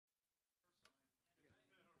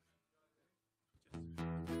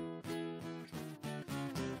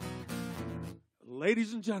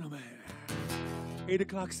Ladies and gentlemen, 8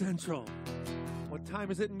 o'clock Central. What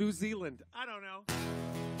time is it in New Zealand? I don't know.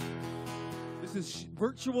 This is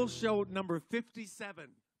virtual show number 57.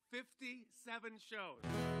 57 shows.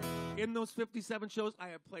 In those 57 shows, I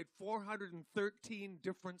have played 413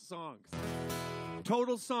 different songs.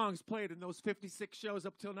 Total songs played in those 56 shows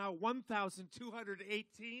up till now,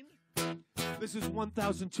 1,218. This is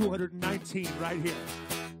 1,219 right here.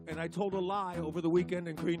 And I told a lie over the weekend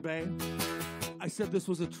in Green Bay. I said this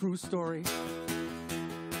was a true story.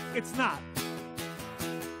 It's not.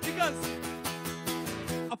 Because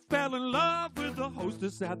I fell in love with the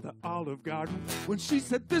hostess at the Olive Garden when she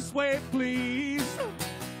said, "This way, please."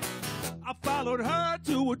 I followed her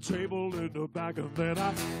to a table in the back, and then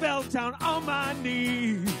I fell down on my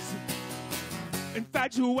knees.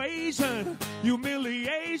 Infatuation,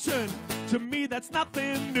 humiliation, to me that's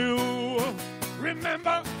nothing new.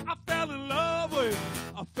 Remember, I fell in love with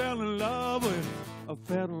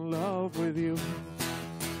you.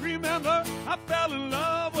 Remember, I fell in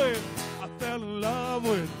love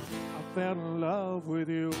with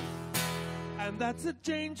you. And that's a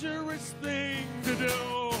dangerous thing to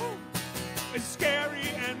do. It's scary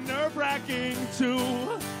and nerve-wracking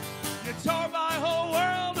too. You tore my whole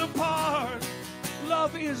world apart.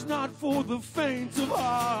 Love is not for the faint of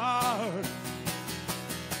heart.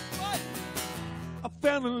 I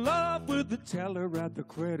fell in love with the teller at the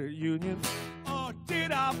credit union. Or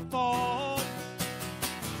did I fall?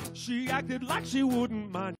 She acted like she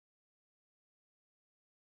wouldn't mind.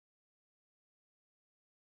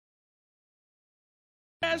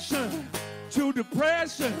 To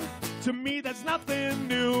depression, to me that's nothing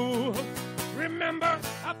new. Remember,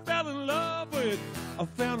 I fell in love with you.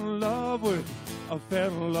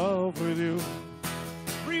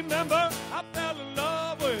 Remember, I fell in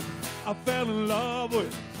love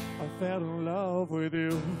with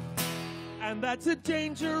you. And that's a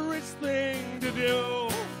dangerous thing to do.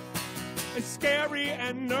 It's scary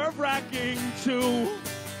and nerve-wracking too. You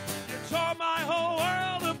tore my whole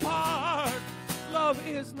world apart. Love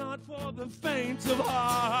is not for the faint of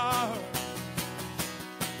heart.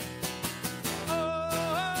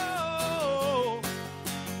 Oh,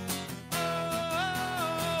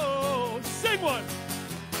 oh, oh, sing one.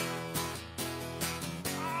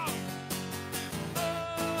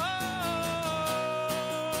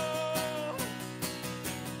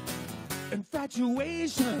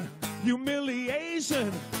 Infatuation,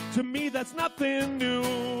 humiliation, to me that's nothing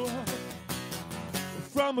new.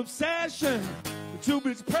 From obsession to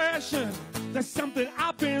depression, that's something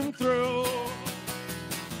I've been through.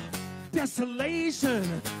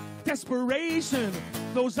 Desolation, desperation,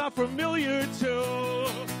 those are familiar too.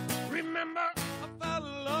 Remember, I fell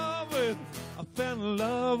in love with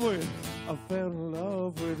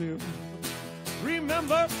you.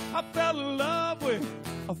 Remember, I fell in love with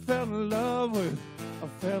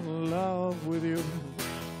you.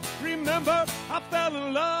 Remember, I fell in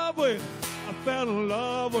love with you. I fell in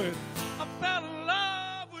love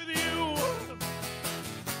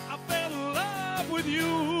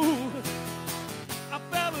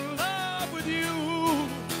with you.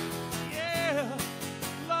 Yeah,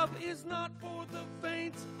 love is not for the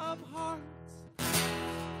faint of heart.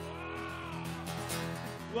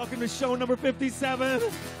 Welcome to show number 57.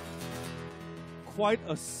 Quite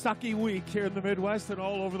a sucky week here in the Midwest and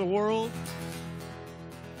all over the world.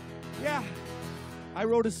 Yeah, I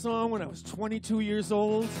wrote a song when I was 22 years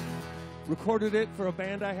old, recorded it for a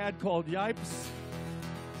band I had called Yipes.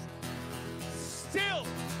 Still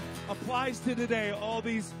applies to today, all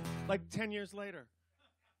these, like 10 years later.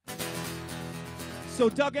 So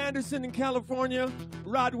Doug Anderson in California,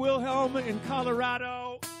 Rod Wilhelm in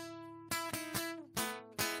Colorado.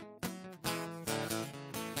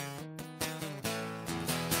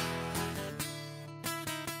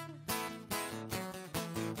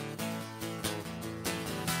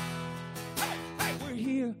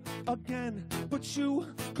 Again, but you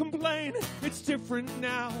complain it's different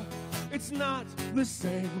now. It's not the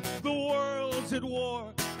same. The world's at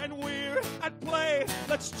war and we're at play.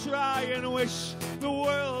 Let's try and wish the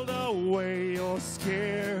world away. You're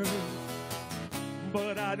scared,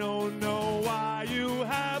 but I don't know why you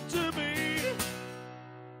have to be.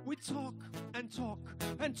 We talk and talk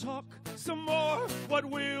and talk some more. What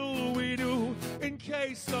will we do in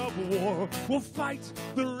case of war? We'll fight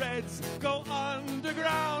the Reds, go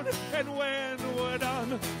underground, and when we're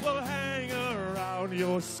done, we'll hang around.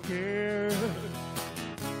 You're scared,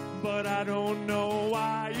 but I don't know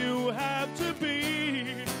why you have to be.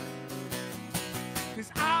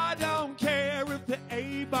 'Cause I don't care if the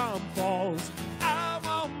A-bomb falls. I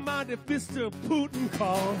won't mind if Mr. Putin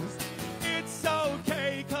calls. It's It's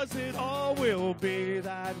okay, 'cause it all will be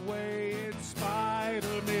that way in spite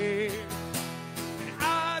of me. And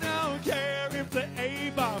I don't care if the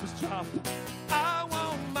A-bombs drop. I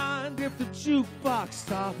won't mind if the jukebox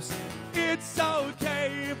stops. It's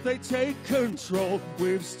okay if they take control.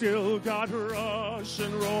 We've still got rush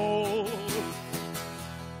and roll.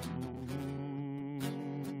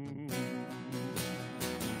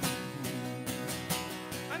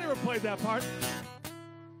 I never played that part.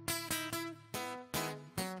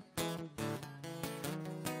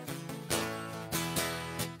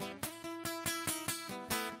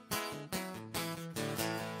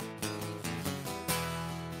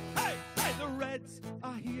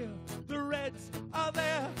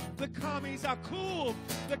 The commies are cool,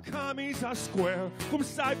 the commies are square. From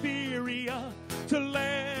Siberia to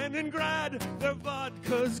Leningrad, their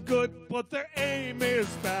vodka's good, but their aim is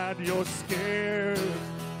bad. You're scared,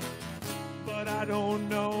 but I don't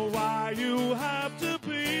know why you have to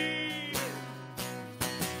be.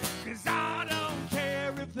 'Cause I don't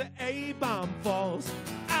care if the A-bomb falls.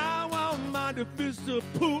 I won't mind if Mr.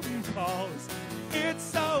 Putin calls.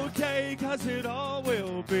 It's okay, 'cause it all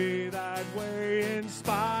will be that way in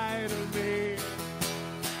spite of me.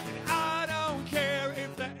 And I don't care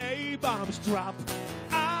if the A-bombs drop.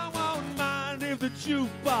 I won't mind if the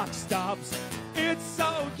jukebox stops. It's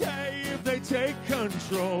okay if they take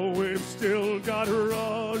control. We've still got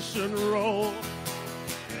rush and roll.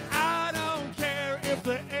 And I don't care if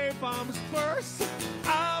the A-bombs burst.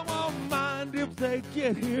 I won't mind if they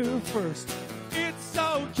get here first. It's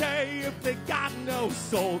okay if they got no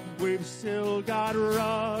soul. We've still got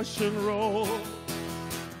rush and roll.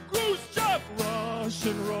 Khrushchev, rush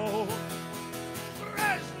and roll.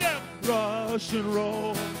 Brezhnev, rush and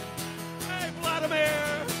roll. Hey,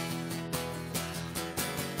 Vladimir.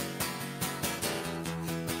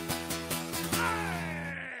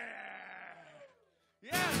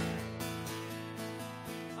 Yeah.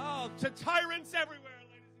 Oh, to tyrants everywhere.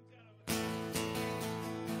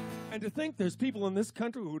 And to think there's people in this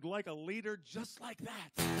country who would like a leader just like that.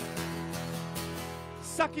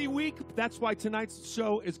 Sucky week. That's why tonight's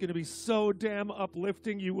show is going to be so damn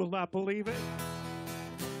uplifting, you will not believe it.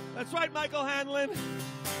 That's right, Michael Hanlon.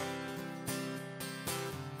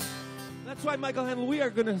 That's right, Michael Hanlon. We are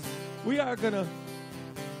gonna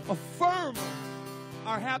affirm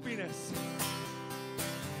our happiness.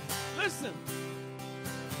 Listen.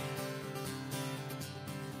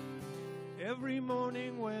 Every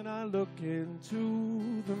morning when I look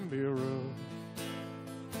into the mirror,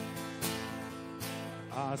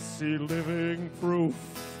 I see living proof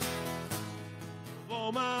of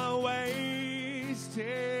all my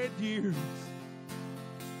wasted years.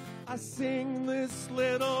 I sing this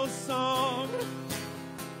little song.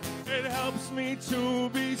 It helps me to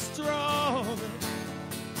be strong.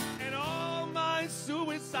 And all my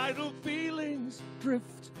suicidal feelings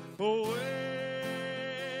drift away.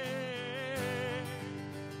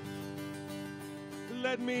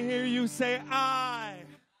 Let me hear you say, I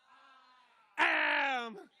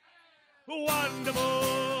am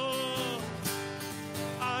wonderful.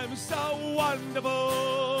 I'm so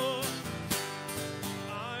wonderful.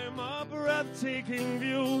 I'm a breathtaking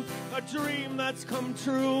view, a dream that's come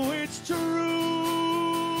true. It's true.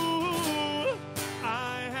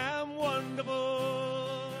 I am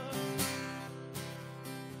wonderful.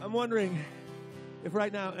 I'm wondering if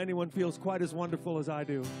right now anyone feels quite as wonderful as I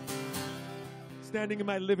do. Standing in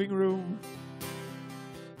my living room,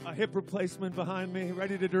 a hip replacement behind me,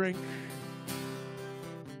 ready to drink.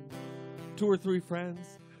 2 or 3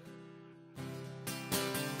 friends.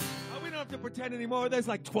 Oh, we don't have to pretend anymore. There's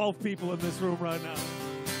like 12 people in this room right now.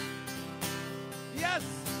 Yes,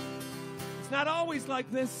 it's not always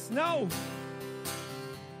like this, no.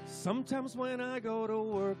 Sometimes when I go to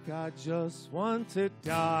work, I just want to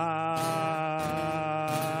die.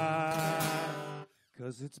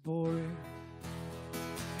 'Cause it's boring.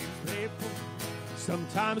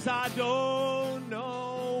 Sometimes I don't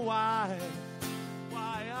know why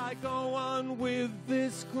I go on with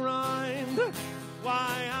this grind,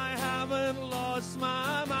 why I haven't lost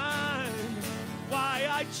my mind, why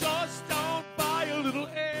I just don't buy a little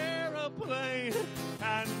airplane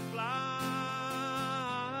and fly.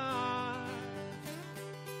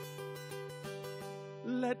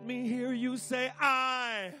 Let me hear you say,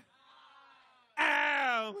 I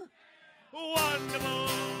am wonderful.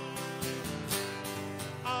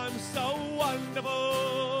 I'm so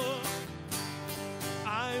wonderful.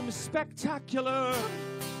 I'm spectacular.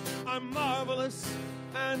 I'm marvelous.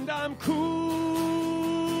 And I'm cool.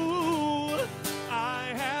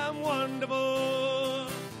 I am wonderful.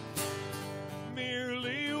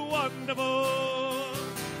 Merely wonderful.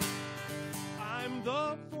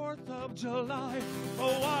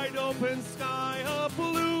 open sky of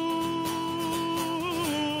blue.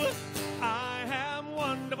 I am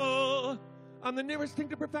wonderful. I'm the nearest thing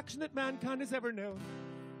to perfection that mankind has ever known.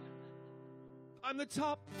 I'm the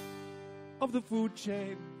top of the food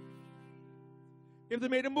chain. If they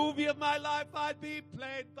made a movie of my life, I'd be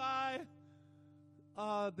played by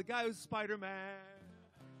the guy who's Spider-Man.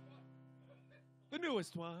 The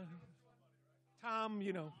newest one. Tom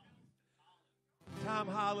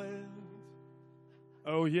Holland.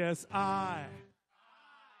 Oh, yes, I.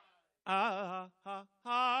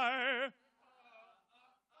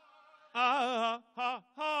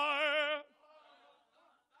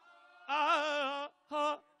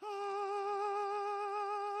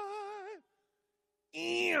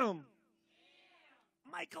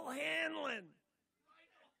 Michael Hanlon.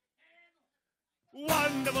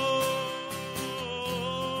 Wonderful.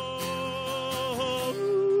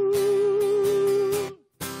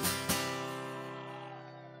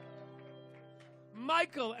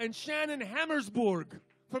 Michael and Shannon Hammersburg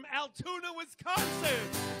from Altoona, Wisconsin.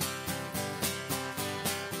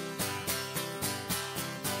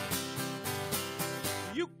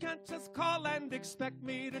 You can't just call and expect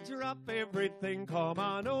me to drop everything. Come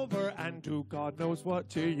on over and do God knows what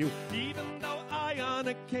to you. Even though I on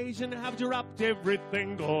occasion have dropped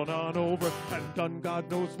everything, gone on over and done God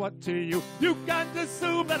knows what to you. You can't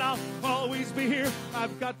assume that I'll always be here.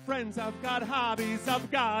 I've got friends, I've got hobbies, I've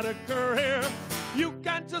got a career. You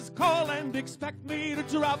can't just call and expect me to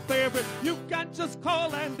drop everything. You can't just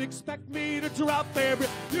call and expect me to drop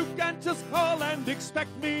everything. You can't just call and expect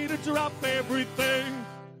me to drop everything.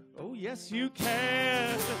 Oh, yes, you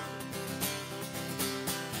can.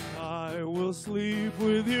 I will sleep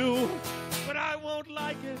with you, but I won't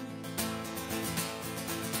like it.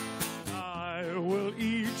 I will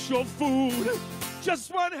eat your food,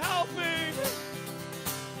 just one helping.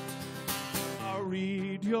 I'll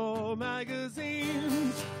read your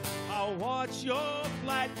magazines. I'll watch your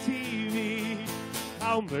flat TV.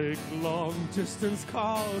 I'll make long-distance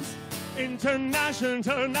calls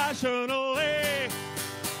internationally.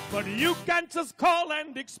 But you can't just call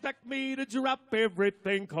and expect me to drop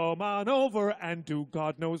everything. Come on over and do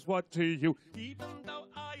God knows what to you. Even though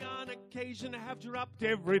I on occasion have dropped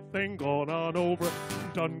everything, gone on over,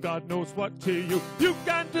 done God knows what to you. You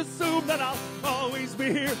can't assume that I'll always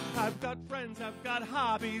be here. I've got friends, I've got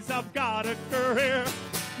hobbies, I've got a career.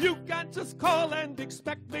 You can't just call and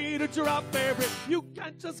expect me to drop everything. You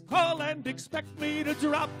can't just call and expect me to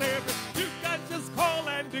drop everything. You can't just call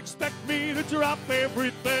and expect me to drop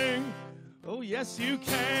everything. Oh, yes, you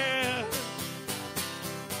can.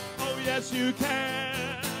 Oh, yes, you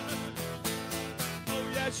can. Oh,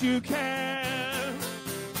 yes, you can.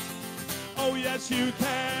 Oh, yes, you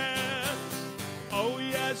can. Oh,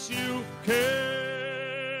 yes, you can.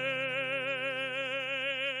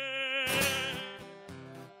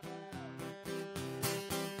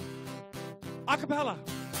 Acapella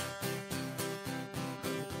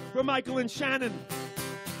for Michael and Shannon.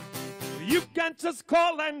 You can't just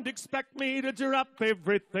call and expect me to drop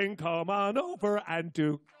everything. Come on over and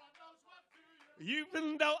do.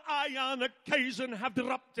 Even though I on occasion have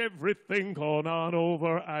dropped everything, gone on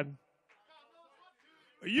over and.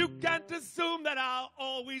 You can't assume that I'll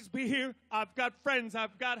always be here. I've got friends,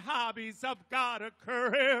 I've got hobbies, I've got a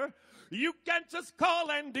career. You can't just call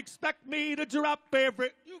and expect me to drop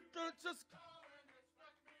everything. You can't just.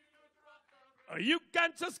 You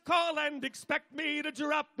can't just call and expect me to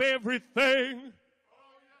drop everything.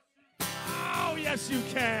 Oh, yes, you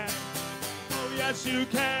can. Oh, yes, you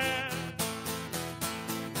can.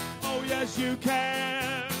 Oh, yes, you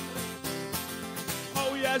can.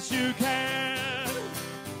 Oh, yes, you can.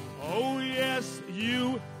 Oh, yes,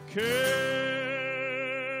 you can.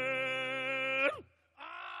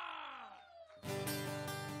 Ah!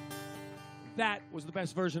 That was the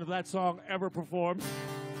best version of that song ever performed.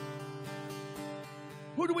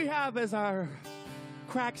 Who do we have as our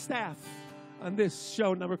crack staff on this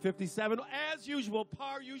show, number 57? As usual,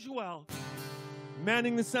 par usual.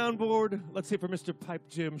 Manning the soundboard, let's see for Mr. Pipe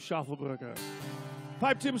Jim Schaffelberger.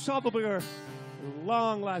 Pipe Jim Schaffelberger,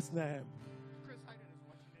 long last name.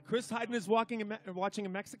 Chris Hayden is watching in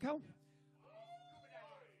Mexico?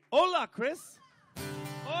 Hola, Chris.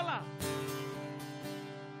 Hola.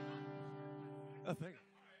 Oh, thank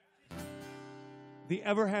you. The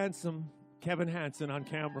ever-handsome Kevin Hansen on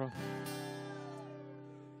camera.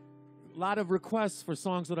 A lot of requests for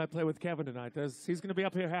songs that I play with Kevin tonight. He's going to be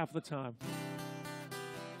up here half the time.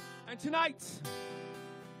 And tonight,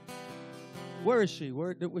 where is she?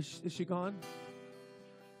 Is she gone?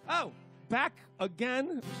 Oh, back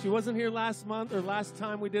again. She wasn't here last month or last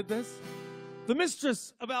time we did this. The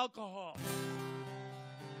mistress of alcohol.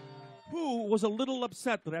 Who was a little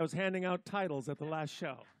upset that I was handing out titles at the last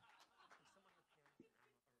show?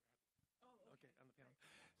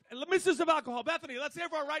 And Mrs. of Alcohol, Bethany, let's hear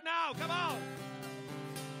for her right now. Come on.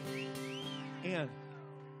 And,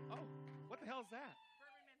 oh, what the hell is that? Bourbon Manhattan.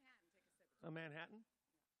 Take a sip. A Manhattan?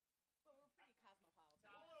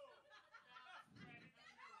 Well, we're pretty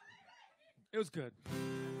cosmopolitan. It was good.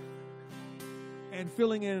 And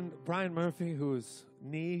filling in Brian Murphy, whose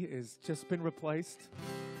knee has just been replaced,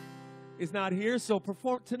 is not here. So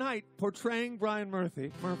tonight, portraying Brian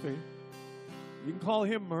Murphy. You can call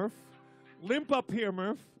him Murph. Limp up here,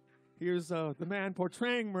 Murph. Here's the man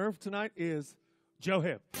portraying Murph tonight is Joe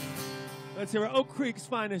Hibb. Let's hear Oak Creek's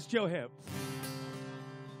finest, Joe Hibb.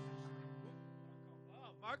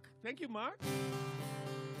 Oh, Mark. Thank you, Mark.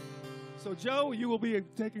 So, Joe, you will be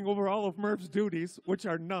taking over all of Murph's duties, which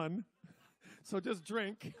are none. So just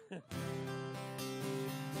drink.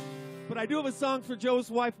 But I do have a song for Joe's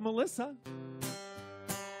wife, Melissa.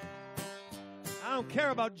 I don't care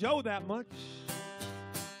about Joe that much.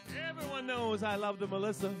 Everyone knows I love the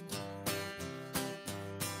Melissa.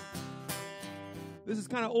 This is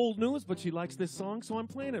kind of old news, but she likes this song, so I'm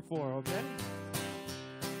playing it for her, okay?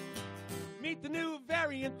 Meet the new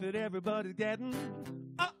variant that everybody's getting.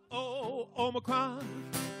 Uh-oh, Omicron.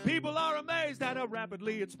 People are amazed at how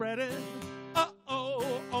rapidly it's spreading.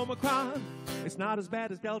 Uh-oh, Omicron. It's not as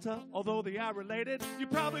bad as Delta, although they are related. You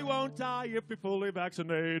probably won't die if you're fully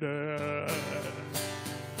vaccinated.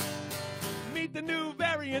 Meet the new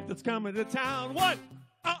variant that's coming to town. What?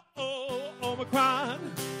 Uh-oh, Omicron.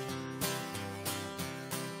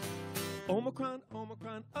 Omicron,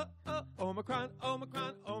 Omicron, Omicron,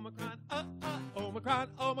 Omicron, Omicron, Omicron,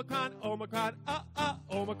 Omicron, Omicron,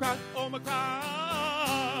 Omicron,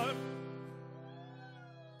 Omicron.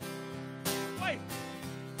 Wait.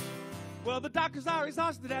 Well, the doctors are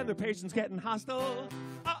exhausted and their patients getting hostile.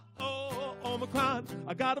 Uh-oh, Omicron.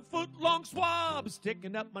 I got a foot-long swab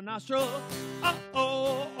sticking up my nostril.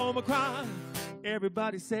 Uh-oh, Omicron.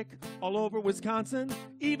 Everybody's sick all over Wisconsin.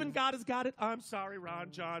 Even God has got it. I'm sorry, Ron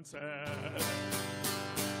Johnson.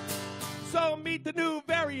 So meet the new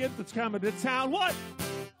variant that's coming to town. What?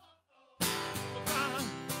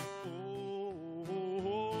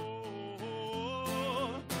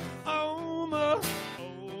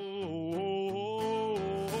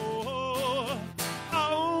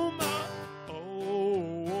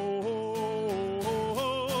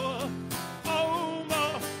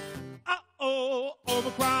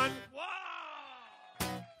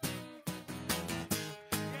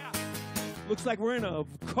 Looks like we're in a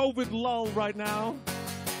COVID lull right now.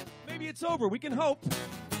 Maybe it's over. We can hope.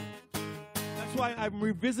 That's why I'm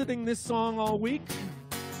revisiting this song all week.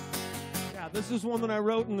 Yeah, this is one that I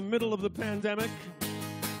wrote in the middle of the pandemic.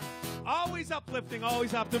 Always uplifting,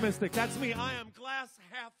 always optimistic. That's me. I am glass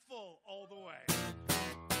half full all the way.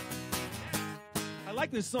 I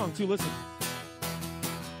like this song, too. Listen.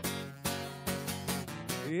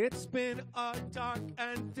 It's been a dark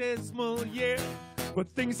and dismal year, but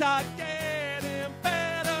things are getting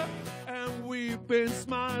better, and we've been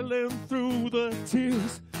smiling through the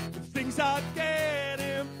tears. Things are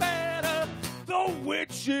getting better. The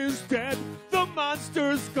witch is dead, the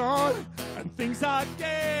monster's gone, and things are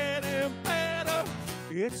getting better.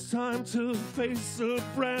 It's time to face a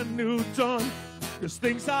brand new dawn, 'cause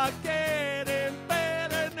things are getting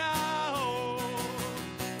better now.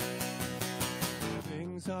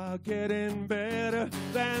 Things are getting better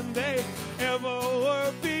than they ever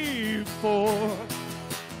were before.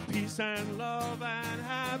 Peace and love and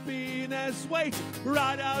happiness wait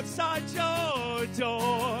right outside your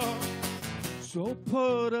door. So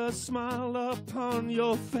put a smile upon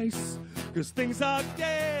your face, 'cause things are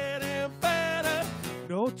getting better.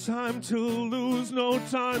 No time to lose, no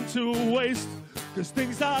time to waste, 'cause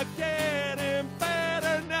things are getting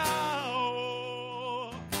better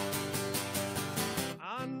now.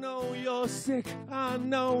 I know you're sick, I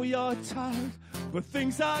know you're tired, but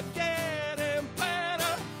things are getting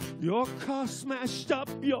better. Your car smashed up,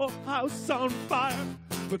 your house on fire,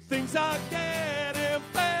 but things are getting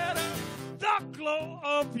better. The glow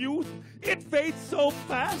of youth, it fades so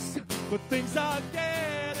fast, but things are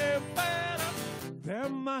getting better. There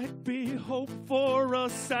might be hope for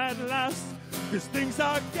us at last, 'cause things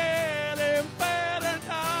are getting better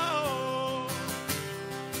now.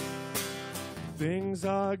 Things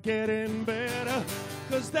are getting better,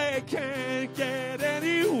 'cause they can't get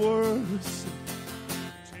any worse.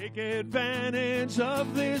 Take advantage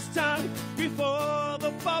of this time before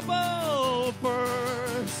the bubble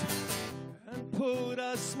bursts, and put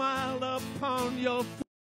a smile upon your face.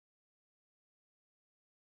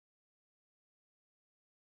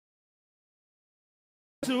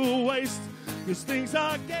 To waste. waste, 'cause things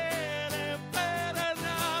are getting better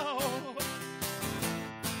now.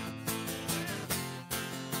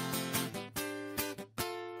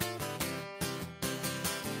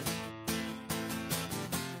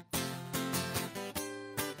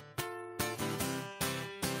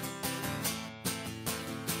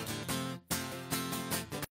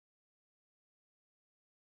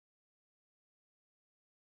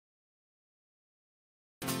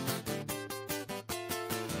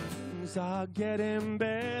 Things are getting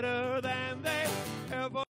better than they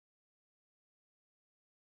ever.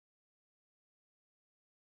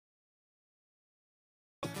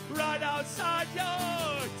 Right outside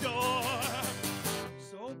your door.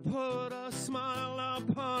 So put a smile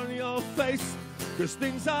upon your face, 'cause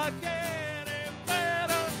things are getting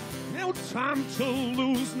better. No time to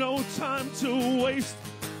lose, no time to waste,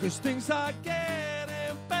 'cause things are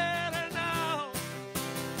getting better now.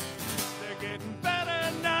 They're getting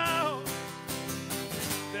better now.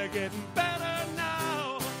 They're getting better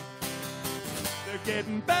now. They're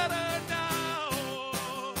getting better now.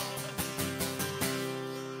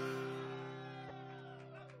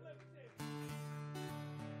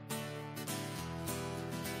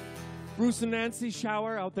 Bruce and Nancy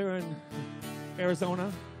shower out there in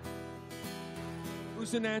Arizona.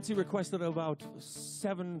 Bruce and Nancy requested about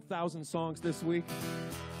 7,000 songs this week.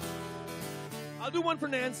 I'll do one for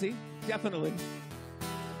Nancy, definitely.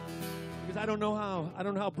 Because I don't know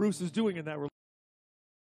how Bruce is doing in that relationship.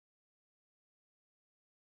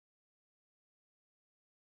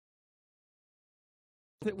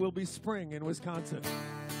 It will be spring in Wisconsin.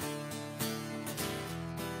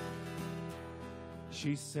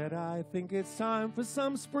 She said, I think it's time for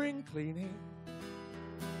some spring cleaning,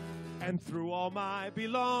 and threw all my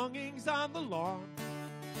belongings on the lawn.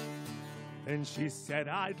 And she said,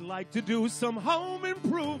 I'd like to do some home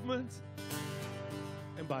improvement,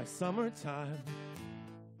 and by summertime,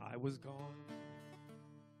 I was gone.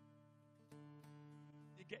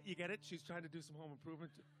 You get it? She's trying to do some home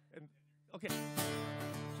improvement. And okay,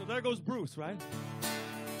 so there goes Bruce, right?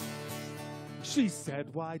 She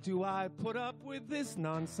said, why do I put up with this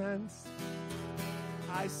nonsense?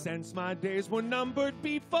 I sensed my days were numbered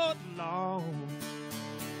before long.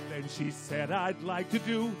 Then she said, I'd like to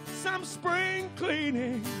do some spring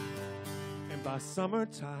cleaning, and by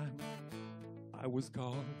summertime, I was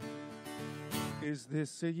gone. Is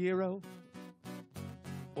this a gyro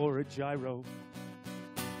or a gyro?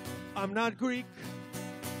 I'm not Greek.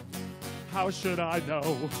 How should I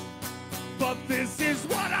know? But this is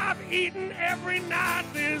what I've eaten every night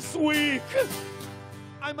this week.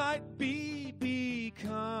 I might be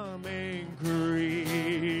becoming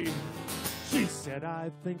Greek. She said, I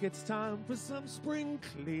think it's time for some spring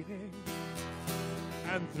cleaning,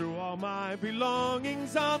 and threw all my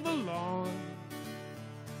belongings on the lawn.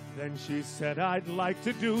 Then she said, I'd like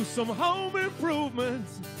to do some home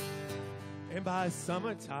improvements, and by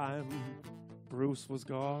summertime, Bruce was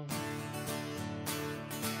gone.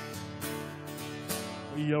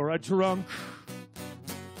 You're a drunk,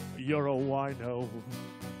 you're a wino.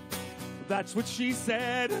 That's what she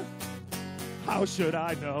said. How should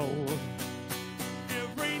I know?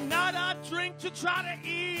 Every night I drink to try to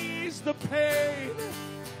ease the pain.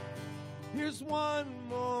 Here's one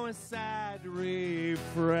more sad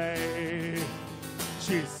refrain.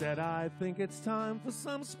 She said, I think it's time for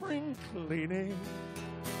some spring cleaning,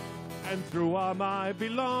 and threw all my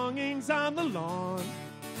belongings on the lawn.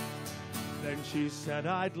 Then she said,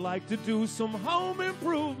 I'd like to do some home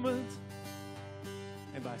improvement,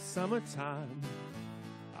 and by summertime,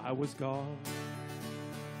 I was gone.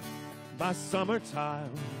 By summertime,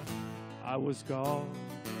 I was gone.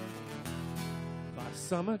 By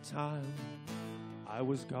summertime, I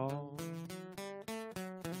was gone.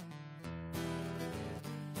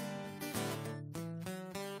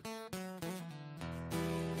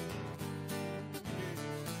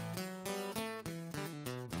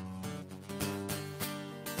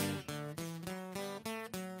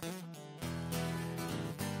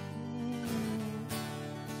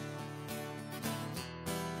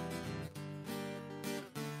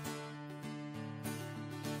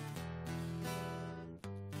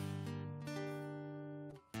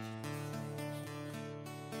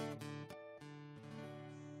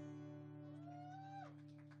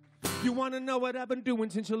 You want to know what I've been doing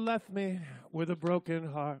since you left me with a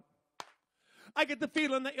broken heart? I get the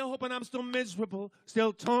feeling that you're hoping I'm still miserable,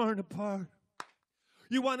 still torn apart.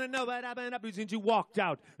 You want to know what I've been up to since you walked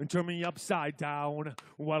out and turned me upside down?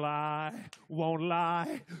 Well, I won't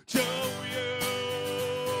lie to you.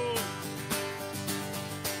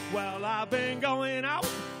 Well, I've been going out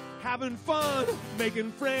having fun,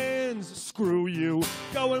 making friends, screw you.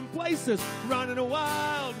 Going places, running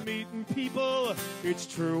wild, meeting people, it's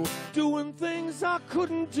true. Doing things I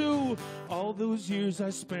couldn't do all those years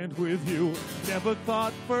I spent with you. Never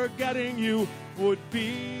thought forgetting you would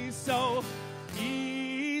be so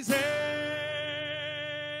easy.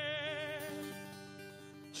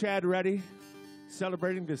 Chad Reddy,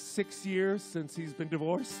 celebrating the 6 years since he's been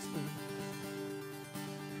divorced.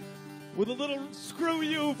 With a little screw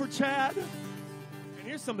you for Chad. And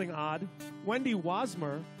here's something odd. Wendy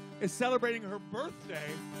Wasmer is celebrating her birthday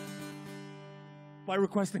by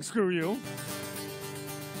requesting screw you.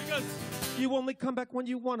 Because you only come back when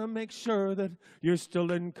you want to make sure that you're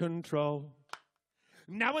still in control.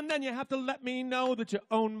 Now and then you have to let me know that you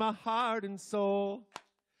own my heart and soul.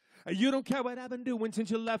 You don't care what I've been doing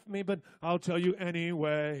since you left me, but I'll tell you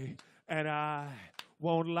anyway. And I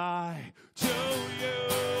won't lie to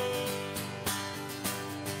you.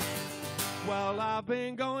 Well, I've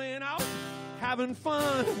been going out, having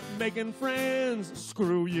fun, making friends,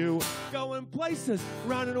 screw you. Going places,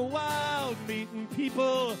 running wild, meeting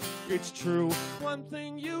people, it's true. One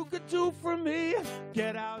thing you could do for me,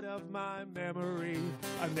 get out of my memory.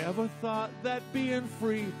 I never thought that being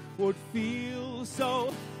free would feel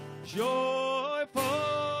so joyful.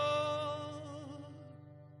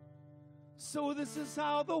 So this is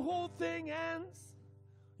how the whole thing ends.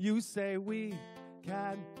 You say we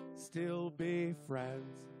can still be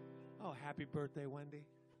friends. Oh, happy birthday, Wendy.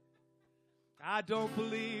 I don't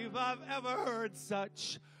believe I've ever heard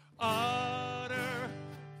such utter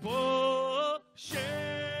bullshit.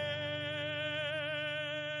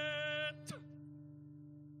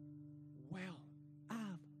 Well,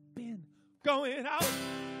 I've been going out,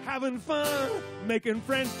 having fun, making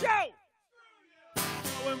friends. Joe!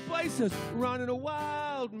 Going places, running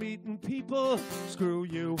wild, meeting people, screw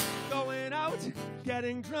you. Going out,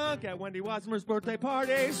 getting drunk at Wendy Wasmer's birthday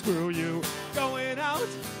party, screw you. Going out,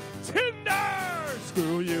 Tinder,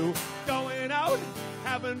 screw you. Going out,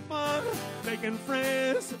 having fun, making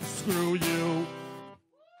friends, screw you.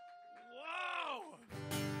 Wow!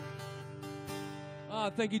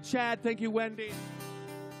 Oh, thank you, Chad. Thank you, Wendy.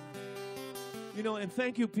 You know, and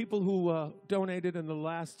thank you, people who donated in the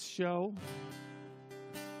last show.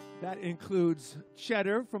 That includes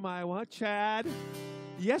Cheddar from Iowa. Chad.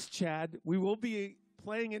 Yes, Chad. We will be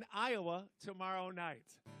playing in Iowa tomorrow night.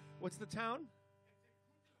 What's the town?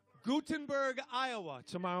 Gutenberg, Iowa,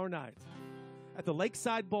 tomorrow night at the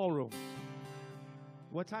Lakeside Ballroom.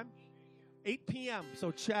 What time? 8 p.m.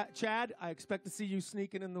 So, Chad, I expect to see you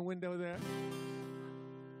sneaking in the window there.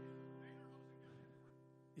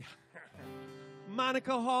 Yeah.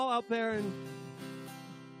 Monica Hall out there in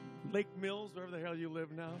Lake Mills, wherever the hell you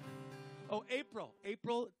live now. Oh, April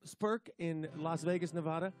Spurk in Las Vegas,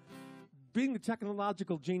 Nevada. Being the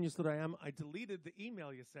technological genius that I am, I deleted the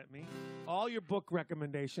email you sent me. All your book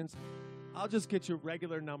recommendations. I'll just get your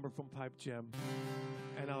regular number from Pipe Jim,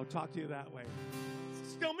 and I'll talk to you that way.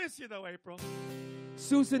 Still miss you, though, April.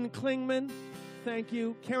 Susan Klingman, thank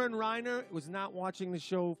you. Karen Reiner was not watching the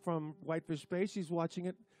show from Whitefish Bay. She's watching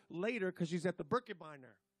it later because she's at the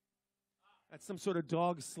Birkebeiner. That's some sort of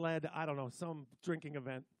dog sled, I don't know, some drinking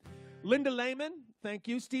event. Linda Lehman, thank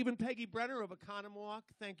you. Stephen Peggy Brenner of Economwalk,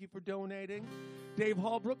 thank you for donating. Dave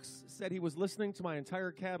Hallbrooks said he was listening to my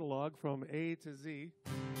entire catalog from A to Z.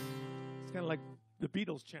 It's kind of like the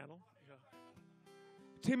Beatles channel. Yeah.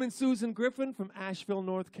 Tim and Susan Griffin from Asheville,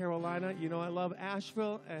 North Carolina. You know I love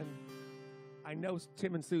Asheville, and I know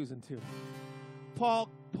Tim and Susan, too. Paul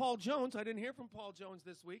Jones, I didn't hear from Paul Jones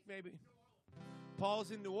this week, maybe.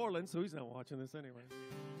 Paul's in New Orleans, so he's not watching this anyway.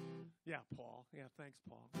 Yeah, Paul. Yeah, thanks,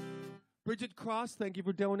 Paul. Bridget Cross, thank you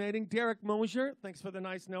for donating. Derek Mosier, thanks for the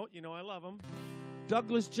nice note. You know I love him.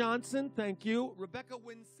 Douglas Johnson, thank you. Rebecca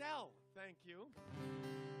Winsell, thank you.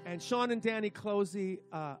 And Sean and Danny Closey,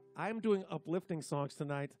 I'm doing uplifting songs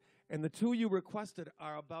tonight, and the two you requested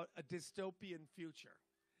are about a dystopian future.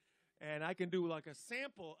 And I can do like a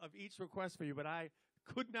sample of each request for you, but I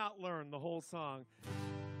could not learn the whole song.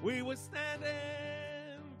 We were standing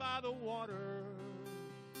by the water,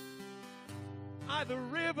 by the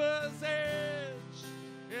river's edge,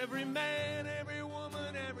 every man, every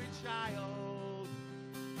woman, every child,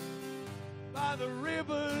 by the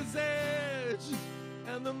river's edge,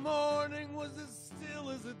 and the morning was as still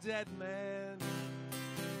as a dead man.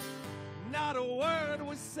 Not a word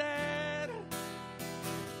was said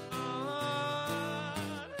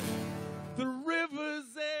on the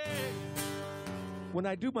river's edge. When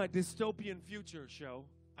I do my dystopian future show,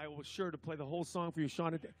 I will sure to play the whole song for you,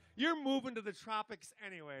 Sean. You're moving to the tropics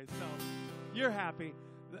anyway, so you're happy.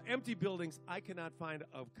 The Empty Buildings, I cannot find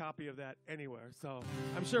a copy of that anywhere. So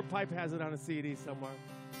I'm sure Pipe has it on a CD somewhere.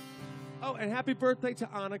 Oh, and happy birthday to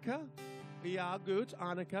Annika. Ja, gut,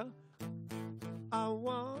 Annika. I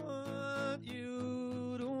want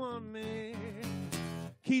you to want me.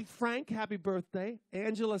 Keith Frank, happy birthday.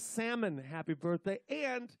 Angela Salmon, happy birthday.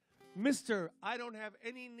 And Mr. I don't have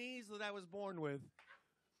any knees that I was born with,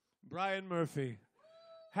 Brian Murphy.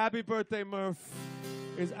 Happy birthday, Murph.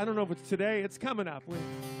 I don't know if it's today. It's coming up.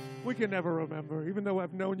 We can never remember. Even though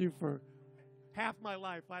I've known you for half my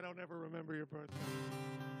life, I don't ever remember your birthday.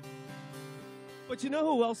 But you know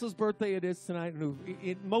who else's birthday it is tonight?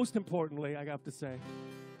 Most importantly, I have to say,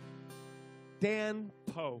 Dan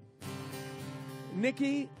Poe.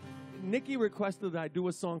 Nikki requested that I do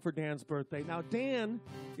a song for Dan's birthday. Now, Dan,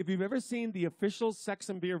 if you've ever seen the official Sex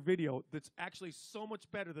and Beer video that's actually so much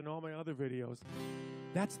better than all my other videos,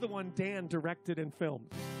 that's the one Dan directed and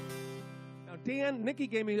filmed. Now, Nikki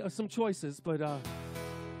gave me some choices, but I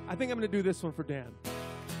think I'm going to do this one for Dan.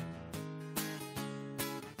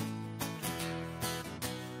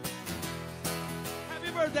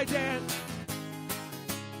 Happy birthday, Dan.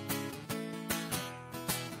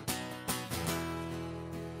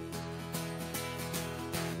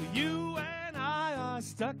 You and I are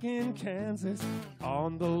stuck in Kansas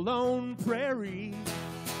on the lone prairie,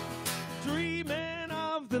 dreaming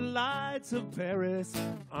of the lights of Paris,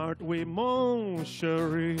 aren't we, mon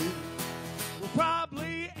chéri? We'll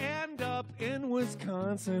probably end up in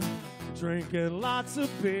Wisconsin, drinking lots of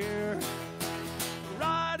beer,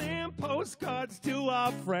 writing postcards to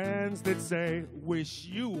our friends that say, wish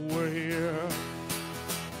you were here.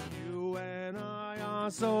 You and I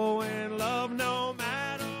are so in love no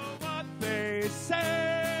matter what they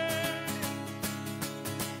say.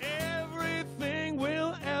 Everything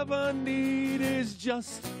we'll ever need is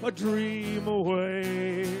just a dream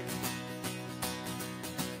away.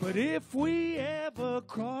 But if we ever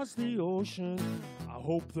cross the ocean, I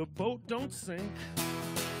hope the boat don't sink.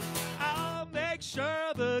 I'll make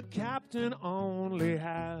sure the captain only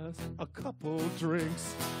has a couple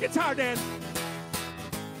drinks. Guitar, Dan.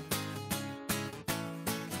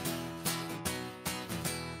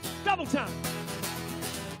 Double time.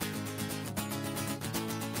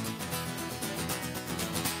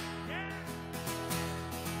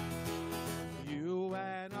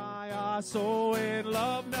 So in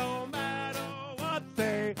love no matter what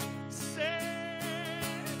they say.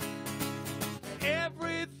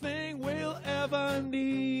 Everything we'll ever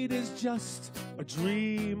need is just a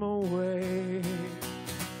dream away.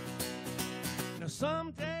 Now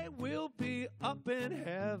someday we'll be up in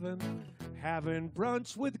heaven having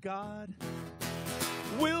brunch with God.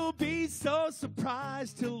 We'll be so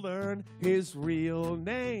surprised to learn his real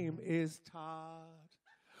name is Todd.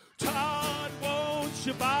 Todd, won't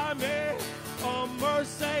you buy me a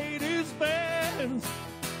Mercedes-Benz?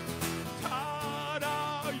 Todd,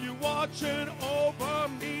 are you watching over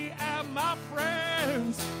me and my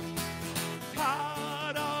friends?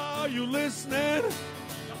 Todd, are you listening to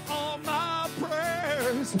all my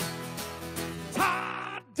prayers?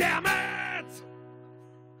 Todd, damn it!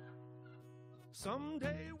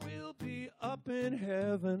 Someday we'll be up in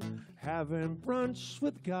heaven having brunch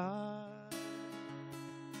with God.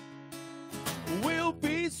 We'll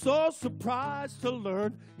be so surprised to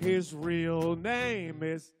learn his real name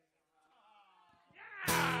is...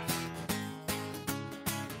 Yeah!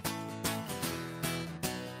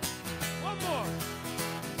 One more.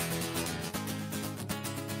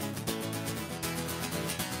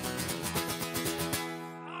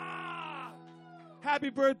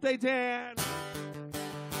 Happy birthday, Dan.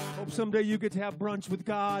 Hope someday you get to have brunch with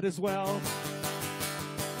God as well.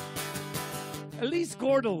 Elise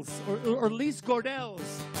Gordels, or Elise Gordels.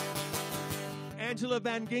 Angela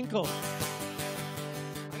Van Ginkel.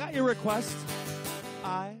 I got your request.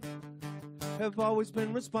 I have always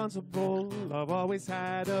been responsible. I've always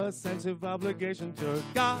had a sense of obligation to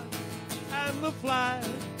God and the flag,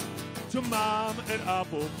 to Mom and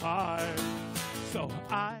apple pie. So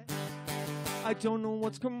I don't know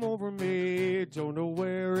what's come over me. Don't know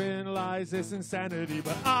wherein lies this insanity,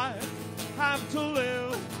 but I have to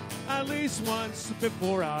live at least once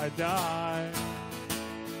before I die.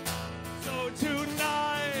 So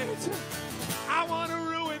tonight, I want to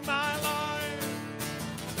ruin my life.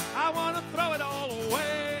 I want to throw it all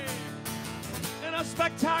away in a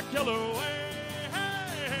spectacular way.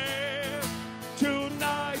 Hey,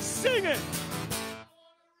 tonight, sing it.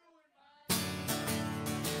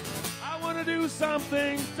 I want to do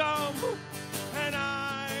something dumb, and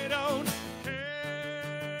I don't.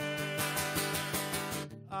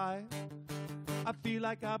 I I feel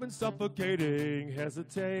like I've been suffocating,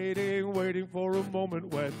 hesitating, waiting for a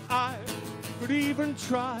moment when I could even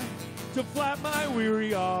try to flap my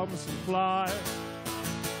weary arms and fly.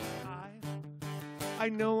 I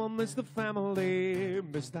know I'll miss the family,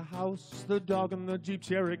 miss the house, the dog, and the Jeep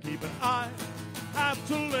Cherokee, but I have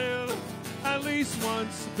to live at least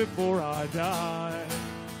once before I die.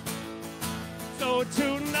 So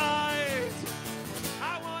tonight,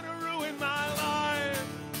 I want to ruin my life.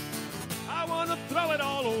 I want to throw it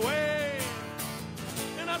all away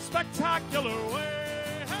in a spectacular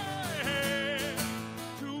way. Hey,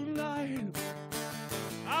 tonight,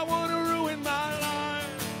 I want to ruin my life.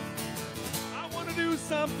 I want to do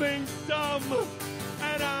something dumb,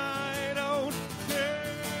 and I don't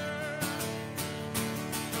care.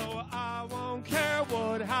 No, I won't care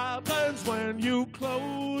what happens when you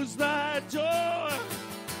close that door.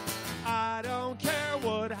 I don't care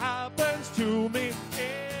what happens to me anymore.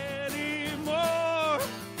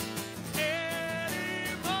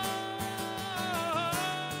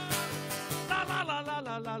 La la la la la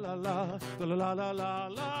la la la la la la la la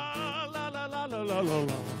la la la la la la.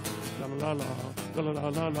 La la la la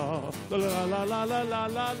la la la la la la la la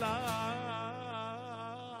la la.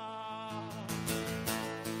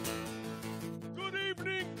 Good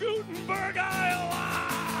evening, Gutenberg, Iowa.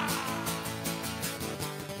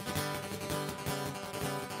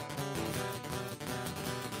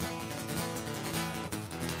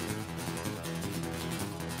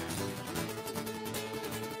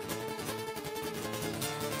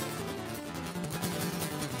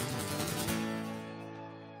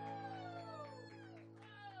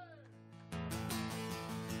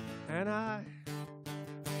 And I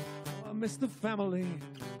miss the family,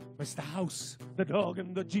 miss the house, the dog,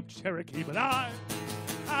 and the Jeep Cherokee, but I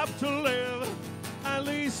have to live at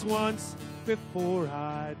least once before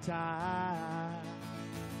I die.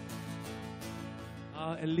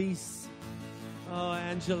 Elise,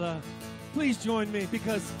 Angela, please join me,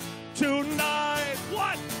 because tonight,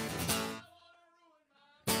 what?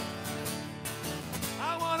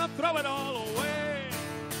 I want to throw it all away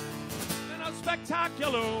in a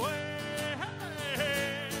spectacular way.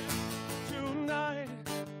 Hey, tonight,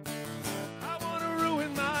 I want to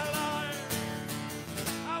ruin my life.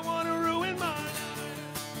 I want to ruin my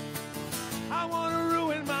life. I want to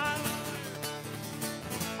ruin my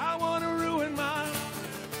life. I want to ruin my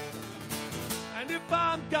life. And if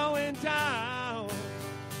I'm going down,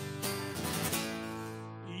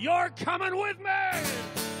 you're coming with me.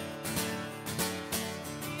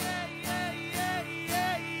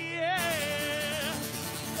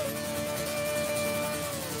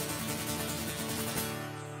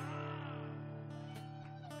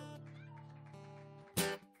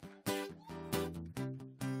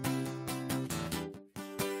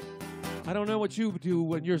 I don't know what you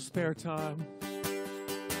do in your spare time,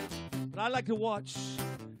 but I like to watch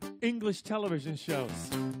English television shows.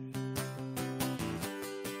 And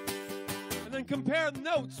then compare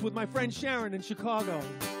notes with my friend Sharon in Chicago,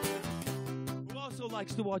 who also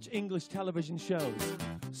likes to watch English television shows.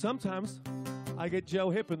 Sometimes I get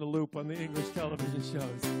Joe Hip in the loop on the English television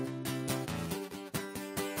shows.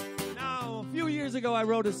 Now, a few years ago, I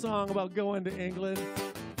wrote a song about going to England.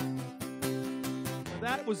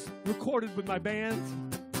 That was recorded with my band.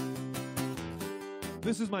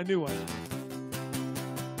 This is my new one.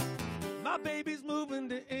 My baby's moving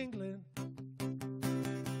to England.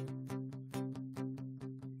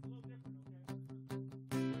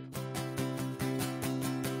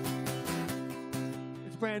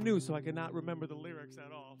 It's brand new, so I cannot remember the lyrics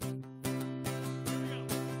at all. Here we go.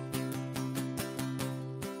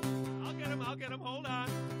 I'll get him, hold on.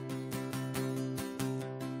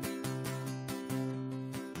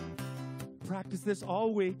 Practice this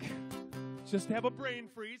all week. Just have a brain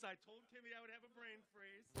freeze. I told Kimmy I would have a brain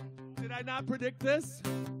freeze. Did I not predict this?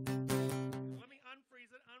 Let me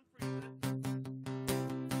unfreeze it.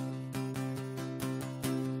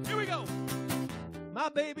 Here we go. My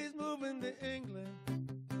baby's moving to England.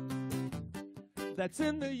 That's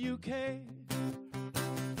in the UK.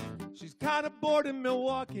 She's kind of bored in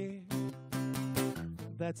Milwaukee.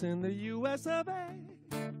 That's in the US of A.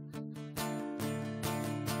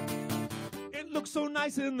 Looks so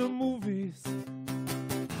nice in the movies,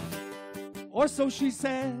 or so she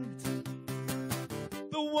said.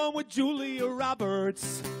 The one with Julia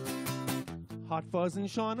Roberts, Hot Fuzz and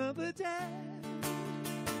Shaun of the Dead.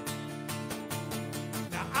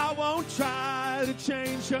 Now I won't try to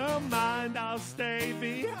change her mind, I'll stay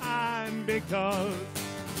behind, because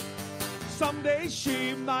someday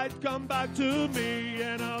she might come back to me,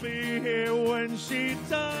 and I'll be here when she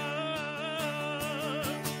does.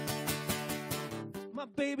 My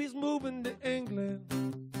baby's moving to England,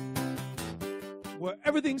 where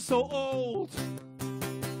everything's so old.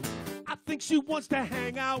 I think she wants to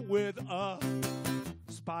hang out with a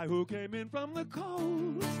spy who came in from the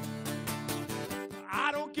coast.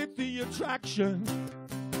 I don't get the attraction.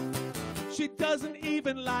 She doesn't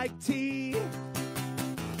even like tea.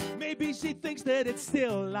 Maybe she thinks that it's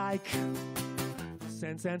still like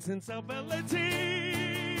Sense and Sensibility.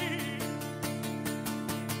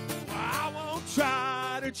 I won't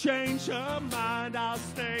try to change her mind. I'll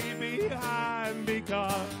stay behind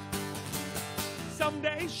because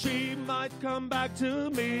someday she might come back to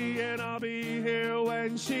me, and I'll be here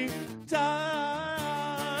when she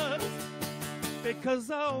does. Because,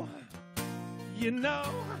 oh, you know,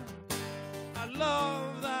 I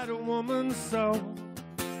love that woman so.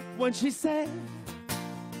 When she said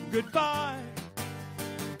goodbye,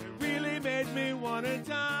 it really made me want to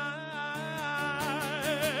die.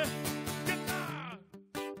 Goodbye.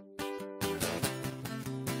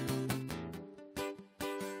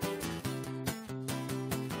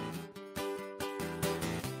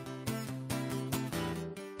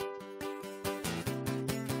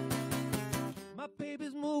 My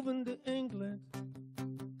baby's moving to England,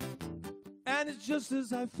 and it's just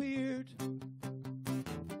as I feared.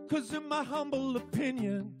 'Cause in my humble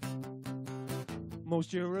opinion,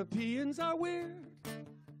 most Europeans are weird.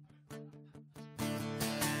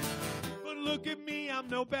 But look at me, I'm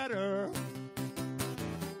no better.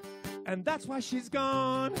 And that's why she's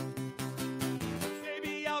gone.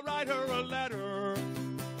 Maybe I'll write her a letter,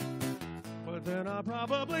 but then I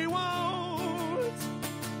probably won't.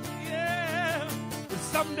 Yeah, but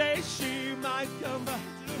someday she might come back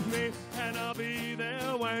to me, and I'll be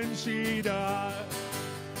there when she does.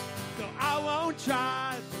 So I won't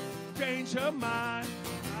try to change her mind.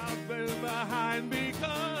 I'll be behind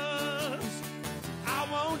because I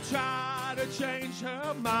won't try to change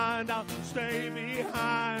her mind. I'll stay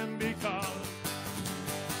behind because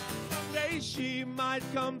someday she might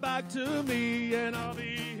come back to me, and I'll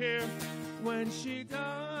be here when she does.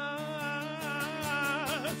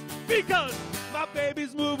 Because my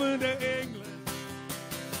baby's moving to England.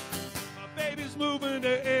 My baby's moving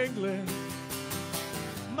to England.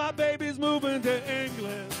 My baby's moving to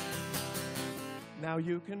England. Now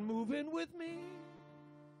you can move in with me.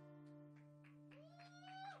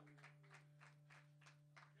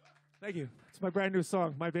 Thank you. It's my brand new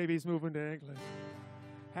song, My Baby's Moving to England.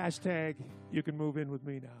 Hashtag, you can move in with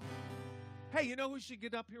me now. Hey, you know who should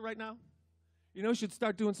get up here right now? You know who should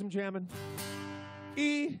start doing some jamming?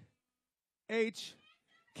 E-H-K-H.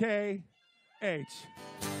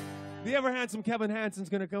 The ever handsome Kevin Hansen's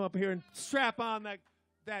going to come up here and strap on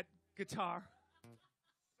that guitar.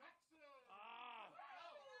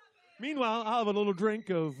 Meanwhile, I'll have a little drink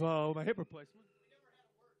of my hip replacement.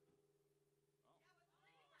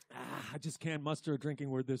 I just can't muster a drinking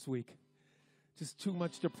word this week. Just too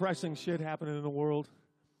much depressing shit happening in the world.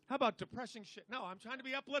 How about depressing shit? No, I'm trying to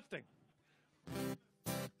be uplifting.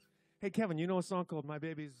 Hey, Kevin, you know a song called My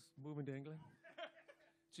Baby's Moving to England?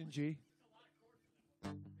 It's in G.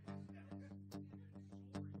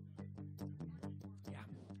 Yeah.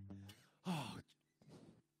 Oh,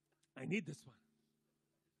 I need this one.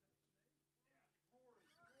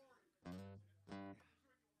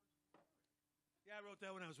 Yeah, I wrote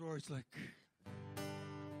that when I was Rory Slick.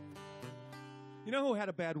 You know who had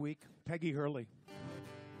a bad week? Peggy Hurley.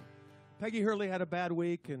 Peggy Hurley had a bad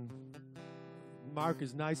week, and Mark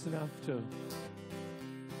is nice enough to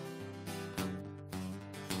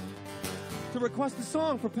request a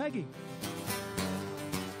song for Peggy.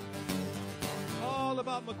 All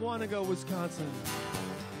about McGuanago, Wisconsin.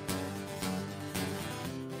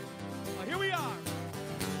 Well, here we are.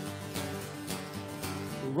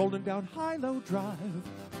 Rolling down High-Low Drive,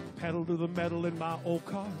 pedal to the metal in my old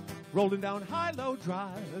car. Rolling down High-Low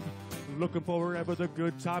Drive, looking for wherever the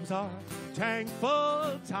good times are. Tank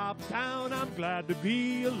full, top down, I'm glad to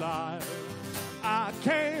be alive. I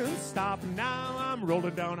can't stop now, I'm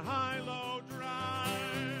rolling down High-Low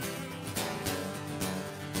Drive.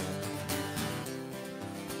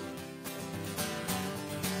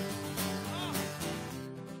 Oh.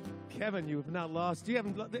 Kevin, you have not lost, you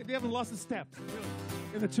haven't lost a step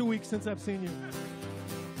in the 2 weeks since I've seen you.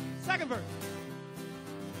 Second verse.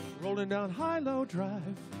 Rolling down High-Low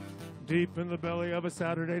Drive, deep in the belly of a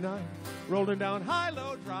Saturday night. Rolling down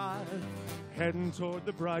High-Low Drive, heading toward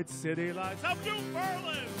the bright city lights of New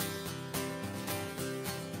Berlin.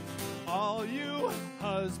 All you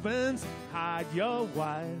husbands, hide your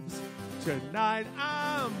wives. Tonight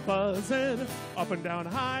I'm buzzing up and down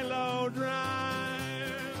High-Low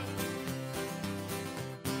Drive.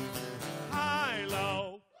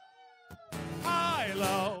 High-Low, High-Low.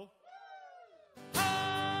 low.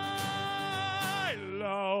 High,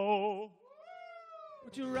 low.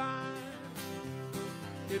 Would you ride?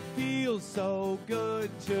 It feels so good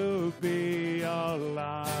to be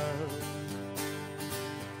alive.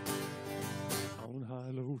 On high,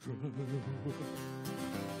 low drive.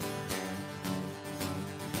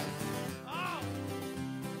 Oh!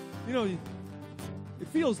 You know, it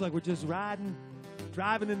feels like we're just driving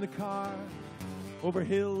in the car, over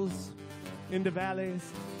hills, into valleys.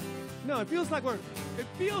 No, it feels like we're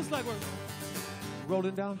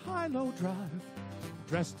rolling down high, low drive,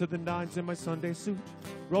 dressed to the nines in my Sunday suit,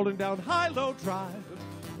 rolling down high, low drive,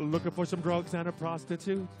 looking for some drugs and a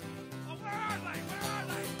prostitute. Oh, where are they? Where are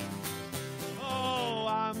they? Oh,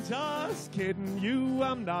 I'm just kidding you.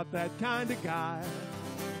 I'm not that kind of guy.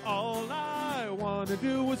 All I want to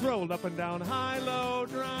do is roll up and down high, low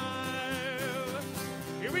drive.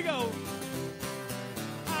 Here we go.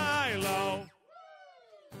 High, low.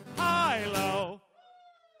 High, low.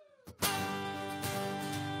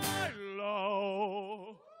 High,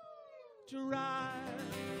 low. Drive.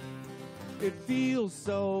 It feels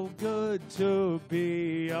so good to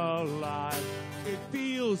be alive. It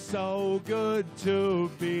feels so good to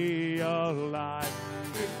be alive.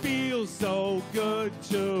 It feels so good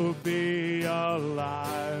to be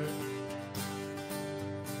alive.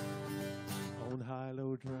 On high,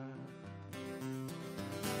 low drive.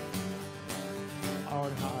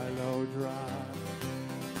 On high, low drive.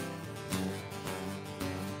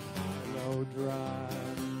 High, low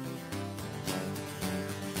drive.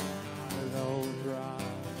 High, low drive.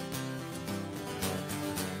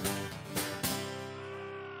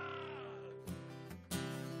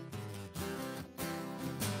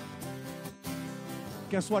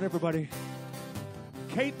 Guess what, everybody?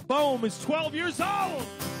 Kate Bohm is 12 years old.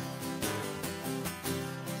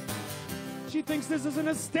 She thinks this is an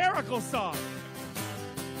hysterical song.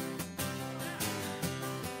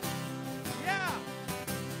 Yeah.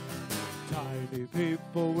 Tiny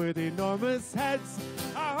people with enormous heads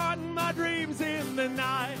are haunting my dreams in the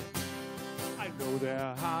night. I know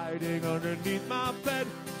they're hiding underneath my bed,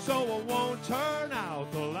 so I won't turn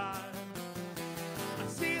out the light.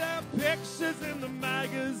 See their pictures in the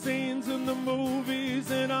magazines and the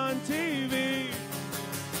movies and on TV.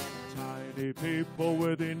 Tiny people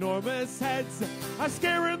with enormous heads are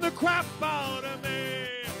scaring the crap out of me.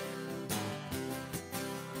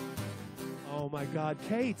 Oh my God,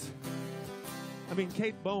 Kate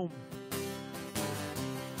Bohm.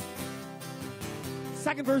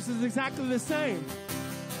 Second verse is exactly the same.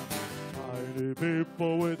 Tiny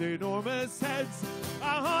people with enormous heads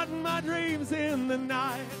are haunting my dreams in the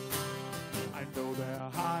night. I know they're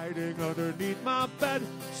hiding underneath my bed,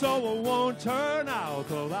 so I won't turn out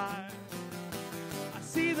the light. I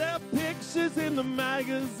see their pictures in the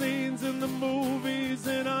magazines and the movies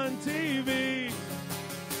and on TV.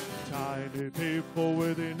 Tiny people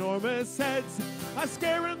with enormous heads are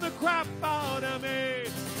scaring the crap out of me.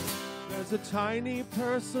 There's a tiny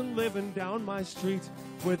person living down my street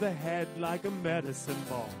with a head like a medicine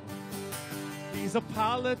ball. He's a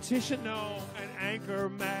politician, no, an anchor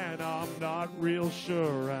man, I'm not real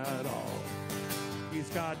sure at all. He's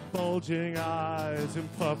got bulging eyes and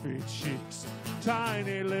puffy cheeks,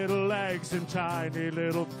 tiny little legs and tiny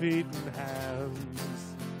little feet and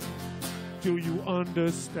hands. Do you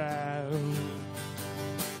understand?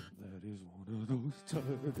 That is one of those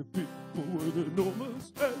tiny people with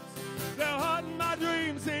enormous heads. They're haunting my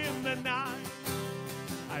dreams in the night.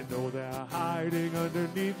 I know they're hiding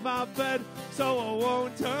underneath my bed, so I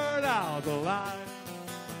won't turn out the light.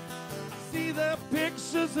 I see their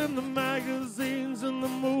pictures in the magazines and the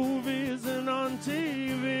movies and on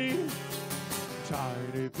TV.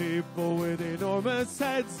 Tiny people with enormous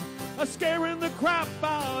heads are scaring the crap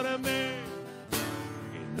out of me.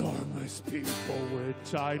 Enormous people with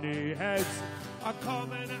tiny heads are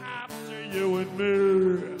coming after you and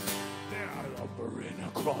me. Lumbering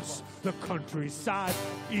across the countryside,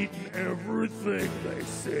 eating everything they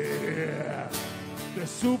see. They're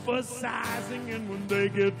supersizing, and when they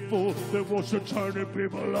get full, they want to turn the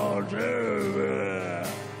people on TV.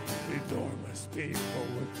 Enormous people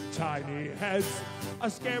with tiny heads are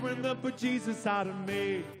scaring the bejesus out of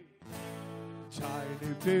me.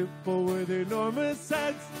 Tiny people with enormous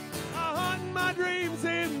heads are haunting my dreams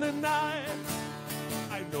in the night.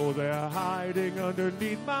 I know they're hiding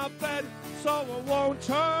underneath my bed, so I won't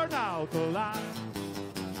turn out the light.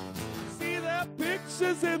 See their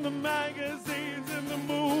pictures in the magazines and the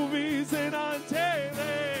movies and on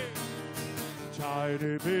TV.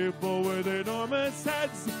 Tiny people with enormous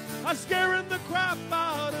heads are scaring the crap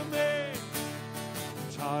out of me.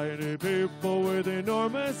 Tiny people with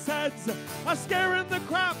enormous heads are scaring the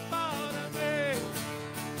crap out of me.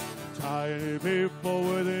 Tiny people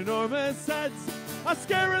with enormous heads are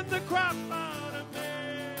scaring the crap out of me.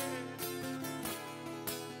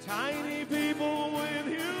 Tiny people with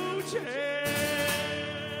huge heads.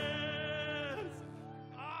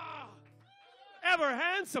 Ever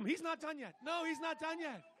handsome. He's not done yet. No, he's not done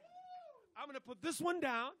yet. I'm going to put this one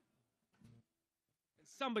down.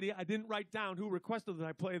 Somebody I didn't write down who requested that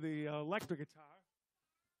I play the electric guitar.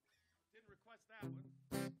 Didn't request that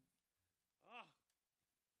one. Oh.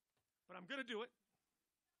 But I'm going to do it.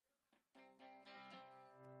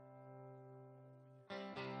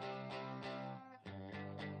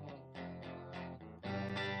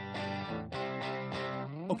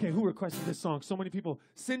 Okay, who requested this song? So many people.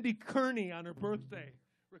 Cindy Kearney on her birthday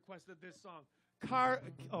requested this song.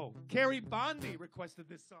 Carrie Bondi requested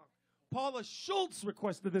this song. Paula Schultz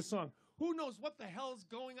requested this song. Who knows what the hell's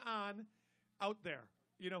going on out there?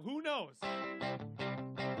 You know, who knows?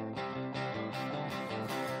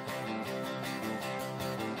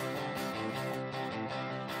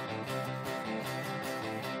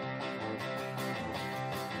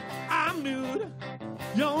 I'm nude,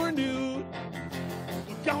 you're nude.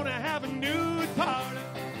 We're gonna have a nude party.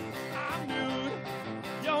 I'm nude,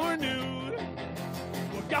 you're nude.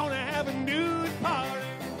 We're gonna have a nude party.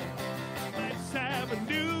 Let's have a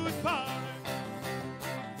nude party.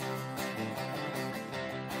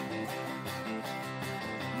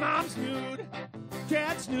 Mom's nude,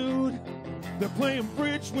 dad's nude. They're playing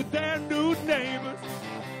bridge with their nude neighbors.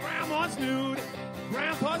 Grandma's nude,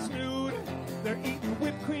 grandpa's nude. They're eating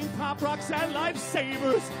whipped cream, Pop Rocks, and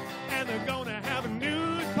Lifesavers. And they're gonna have a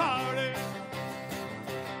nude party.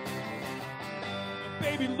 The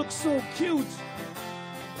baby looks so cute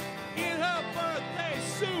in her birthday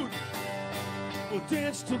suit. We'll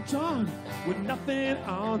dance till dawn with nothing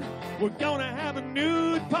on. We're gonna have a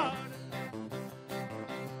nude party.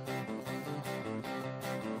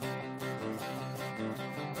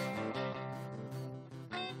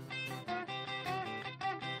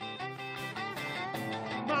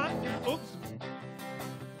 Oops.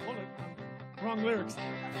 Hold it. Wrong lyrics.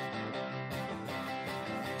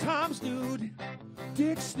 Tom's nude,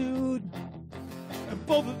 Dick's nude, and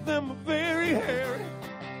both of them are very hairy.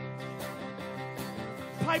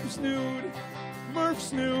 Pipe's nude,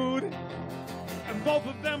 Murph's nude, and both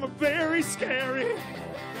of them are very scary.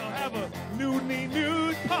 They'll have a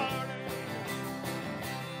nude party.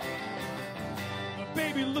 The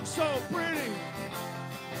baby looks so pretty.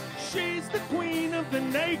 She's the queen of the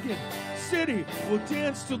naked city. We'll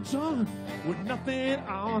dance till dawn with nothing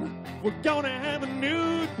on. We're gonna have a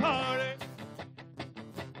nude party.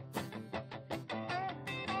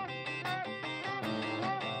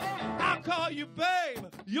 I'll call you babe,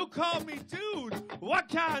 you call me dude. What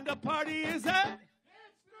kind of party is that?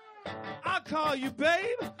 I'll call you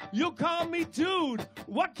babe, you call me dude.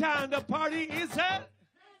 What kind of party is that?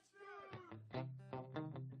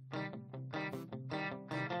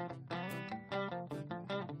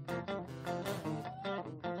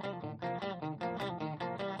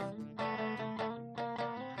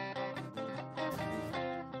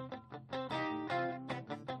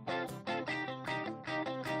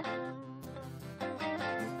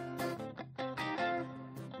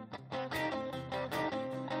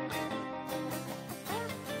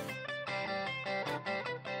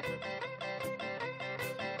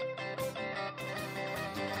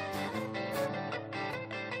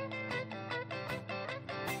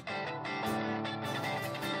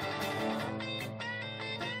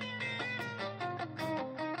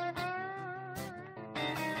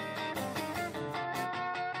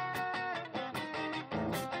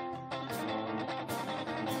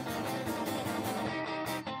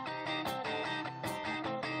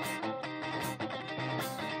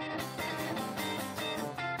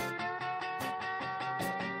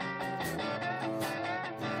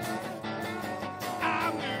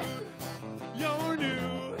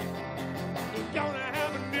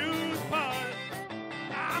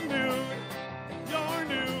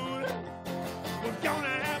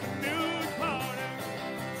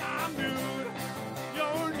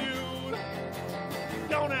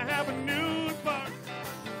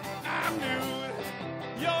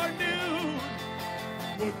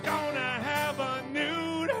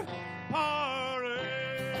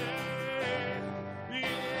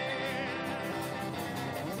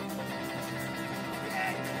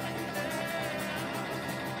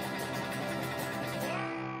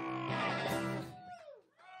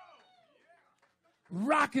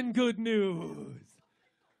 Rockin' good news.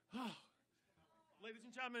 Oh. Ladies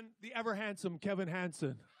and gentlemen, the ever handsome Kevin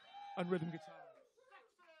Hansen on rhythm guitar.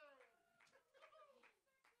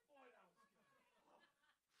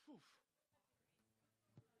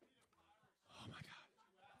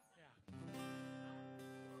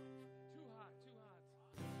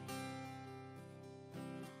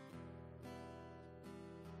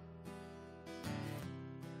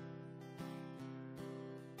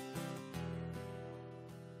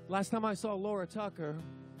 Last time I saw Laura Tucker,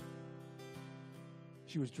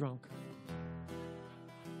 she was drunk.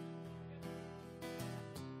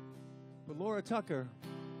 But Laura Tucker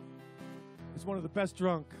is one of the best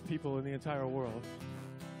drunk people in the entire world.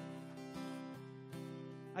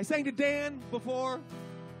 I sang to Dan before.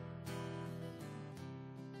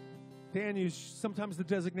 Dan is sometimes the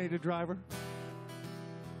designated driver.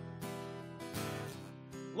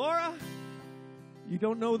 Laura, you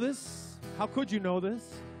don't know this? How could you know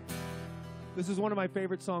this? This is one of my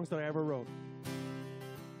favorite songs that I ever wrote.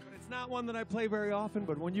 But it's not one that I play very often,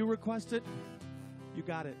 but when you request it, you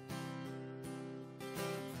got it.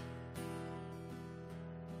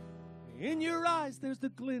 In your eyes, there's the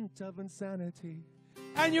glint of insanity,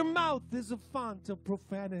 and your mouth is a font of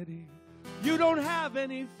profanity. You don't have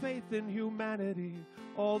any faith in humanity.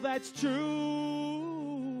 All that's true.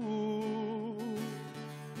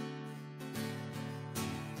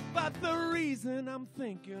 But the reason I'm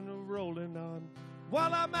thinking of rolling on,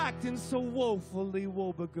 while I'm acting so woefully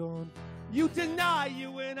woebegone, you deny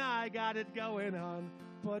you and I got it going on,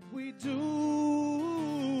 but we do.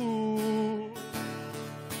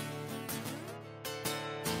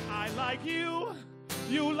 I like you,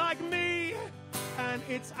 you like me, and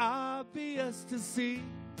it's obvious to see.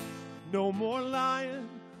 No more lying,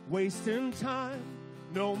 wasting time,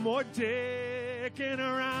 no more dicking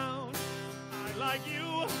around. I like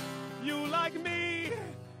you, you like me,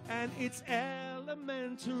 and it's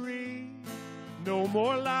elementary. No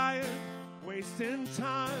more lying, wasting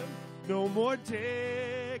time, no more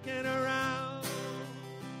dicking around.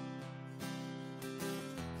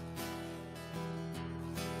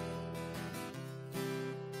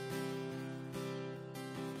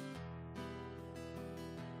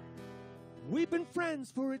 We've been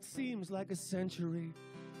friends for it seems like a century.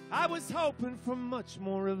 I was hoping for much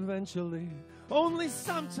more eventually. Only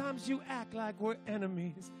sometimes you act like we're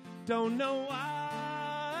enemies. Don't know why.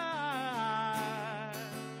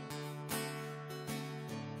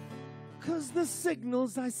 'Cause the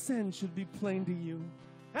signals I send should be plain to you,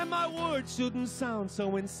 and my words shouldn't sound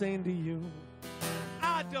so insane to you.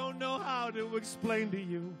 I don't know how to explain to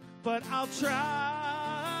you, but I'll try.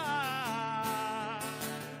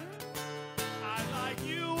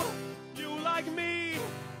 Me,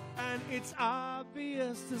 and it's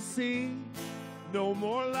obvious to see. No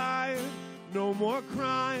more lying, no more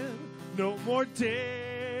crying, no more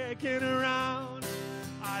dicking around.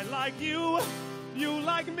 I like you, you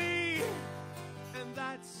like me, and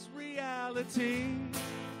that's reality.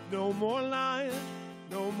 No more lying,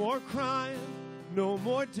 no more crying, no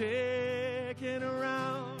more dicking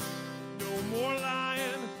around. No more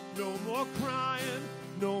lying, no more crying,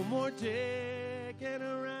 no more dicking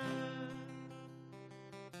around.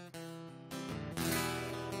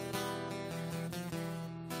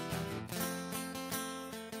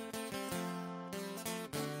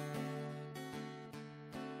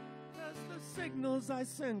 Signals I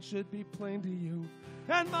send should be plain to you,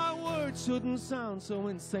 and my words shouldn't sound so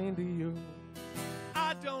insane to you.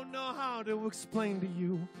 I don't know how to explain to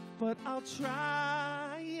you, but I'll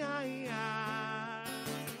try.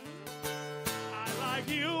 I like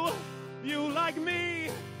you, you like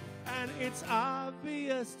me, and it's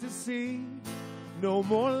obvious to see. No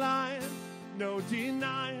more lying, no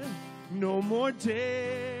denying, no more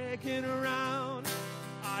dicking around.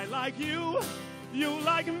 I like you, you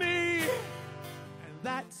like me,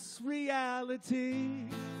 that's reality.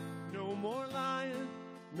 No more lying,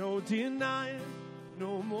 no denying,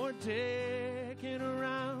 no more dicking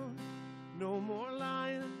around. No more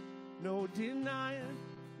lying, no denying,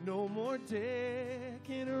 no more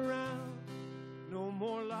dicking around. No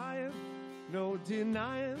more lying, no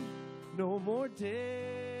denying, no more dicking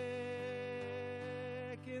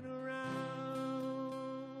around.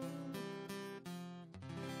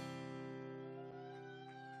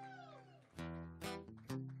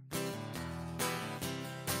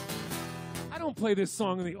 I don't play this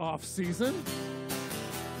song in the off season.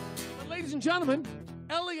 But ladies and gentlemen,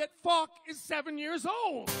 Elliot Falk is 7 years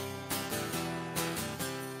old.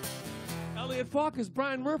 Elliot Falk is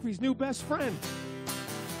Brian Murphy's new best friend.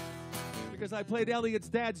 Because I played Elliot's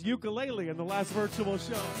dad's ukulele in the last virtual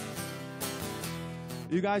show.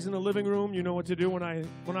 You guys in the living room, you know what to do when I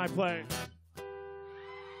play.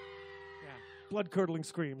 Yeah, blood-curdling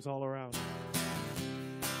screams all around.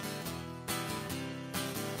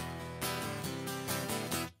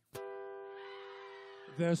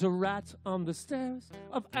 There's a rat on the stairs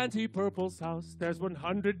of Auntie Purple's house. There's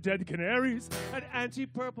 100 dead canaries at Auntie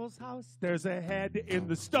Purple's house. There's a head in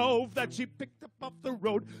the stove that she picked up off the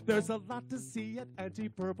road. There's a lot to see at Auntie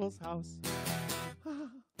Purple's house.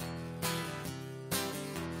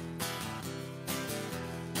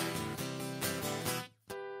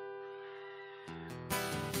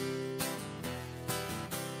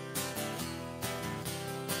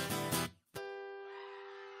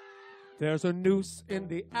 There's a noose in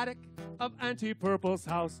the attic of Auntie Purple's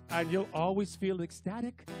house, and you'll always feel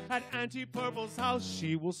ecstatic at Auntie Purple's house.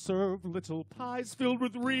 She will serve little pies filled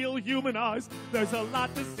with real human eyes. There's a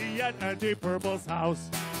lot to see at Auntie Purple's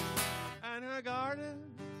house. And her garden,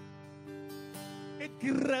 it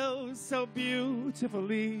grows so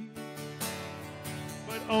beautifully.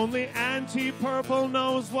 But only Auntie Purple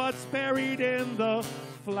knows what's buried in the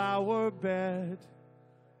flower bed.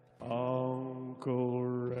 Uncle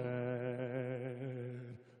Red.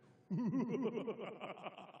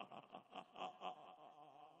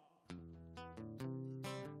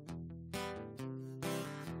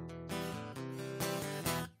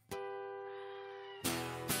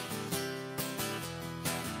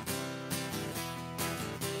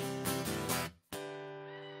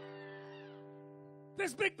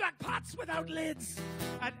 There's big black pots without lids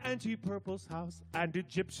at Auntie Purple's house, and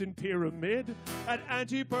Egyptian pyramid at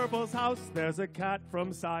Auntie Purple's house. There's a cat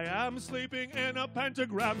from Siam sleeping in a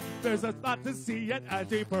pentagram. There's a lot to see at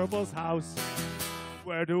Auntie Purple's house.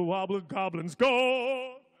 Where do goblins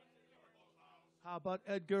go? How about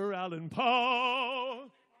Edgar Allan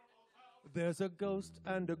Poe? There's a ghost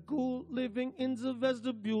and a ghoul living in the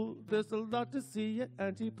vestibule. There's a lot to see at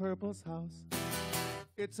Auntie Purple's house.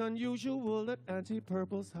 It's unusual at Auntie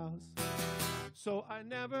Purple's house, so I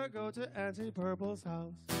never go to Auntie Purple's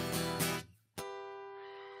house.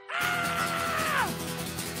 Ah!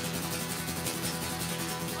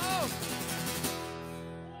 Oh!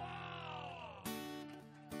 Wow!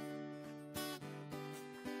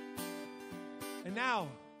 And now,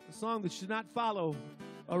 a song that should not follow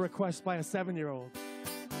a request by a 7-year-old.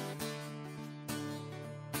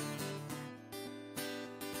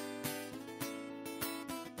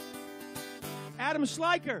 Adam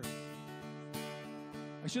Schleicher.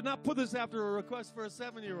 I should not put this after a request for a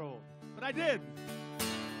 7-year-old, but I did.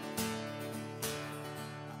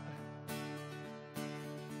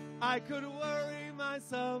 I could worry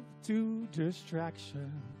myself to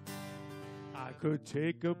distraction. I could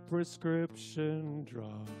take a prescription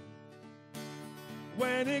drug.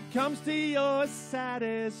 When it comes to your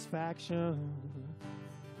satisfaction,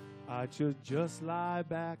 I should just lie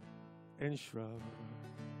back and shrug.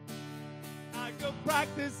 I could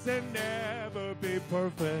practice and never be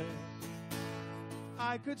perfect.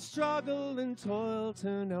 I could struggle and toil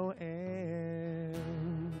to no end.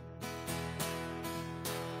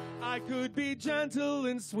 I could be gentle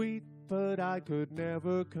and sweet, but I could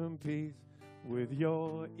never compete with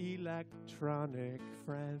your electronic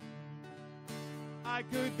friend. I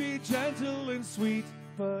could be gentle and sweet,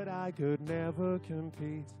 but I could never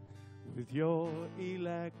compete with your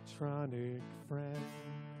electronic friend.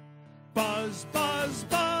 Buzz, buzz,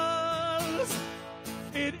 buzz.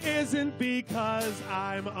 It isn't because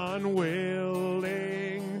I'm unwilling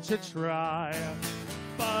to try.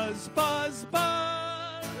 Buzz, buzz,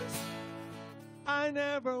 buzz. I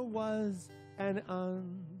never was an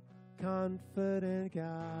unconfident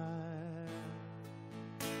guy.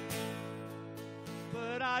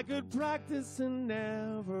 But I could practice and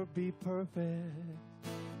never be perfect.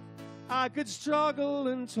 I could struggle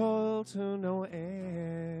and toil to no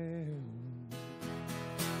end.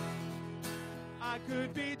 I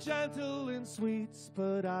could be gentle and sweet,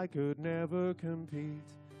 but I could never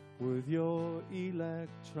compete with your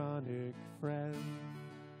electronic friend.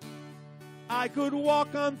 I could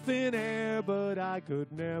walk on thin air, but I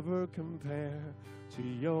could never compare to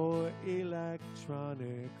your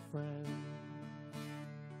electronic friend.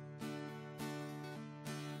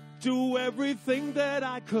 Do everything that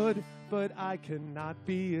I could, but I cannot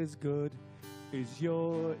be as good as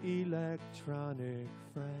your electronic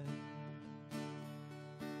friend.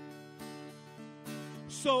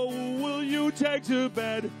 So will you take to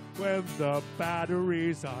bed when the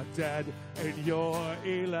batteries are dead and your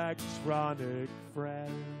electronic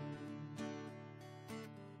friend?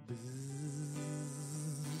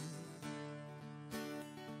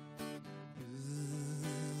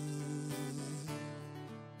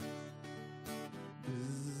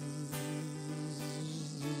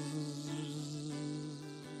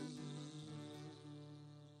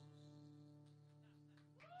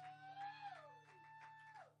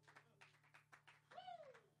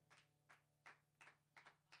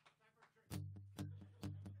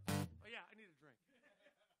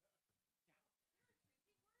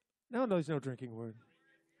 No, there's no drinking word.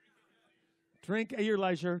 Drink at your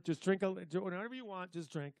leisure. Just drink whatever you want. Just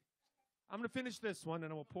drink. I'm going to finish this one, and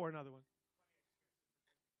then we'll pour another one.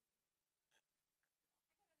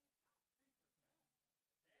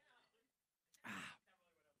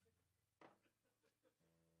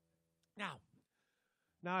 Now,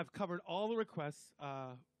 Now I've covered all the requests.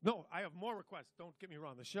 No, I have more requests. Don't get me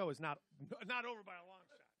wrong. The show is not over by a long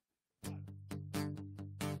shot.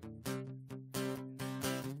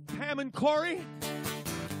 Pam and Corey.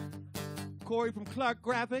 Corey from Clark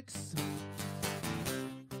Graphics.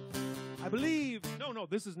 I believe. No,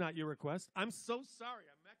 this is not your request. I'm so sorry.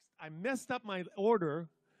 I messed up my order.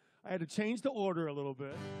 I had to change the order a little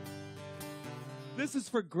bit. This is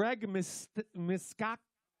for Greg Miskanis.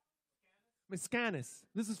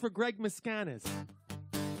 This is for Greg Miskanis.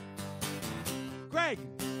 Greg,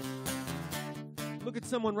 look at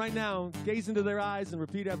someone right now, gaze into their eyes, and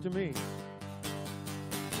repeat after me.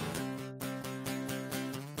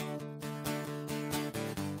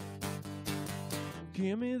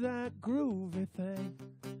 Give me that groovy thing.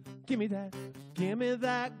 Give me that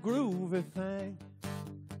groovy thing.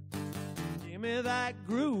 Give me that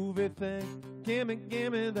groovy thing. Give me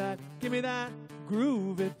that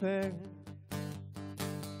groovy thing.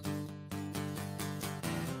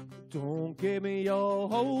 Don't give me your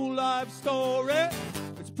whole life story.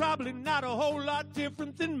 It's probably not a whole lot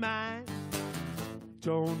different than mine.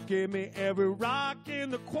 Don't give me every rock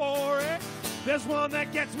in the quarry. There's one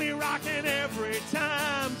that gets me rocking every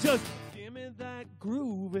time. Just give me that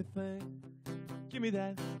groovy thing. Give me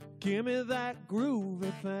that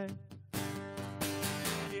groovy thing.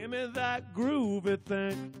 Give me that groovy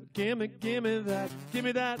thing. Give me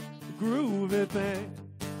that groovy thing.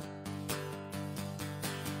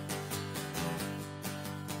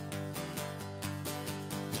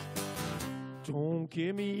 Don't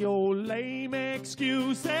give me your lame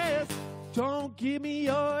excuses. Don't give me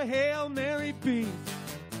your Hail Mary beat.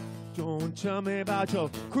 Don't tell me about your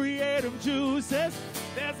creative juices.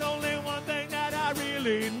 There's only one thing that I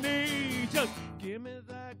really need. Just give me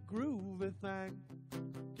that groovy thing.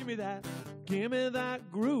 Give me that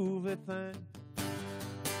groovy thing.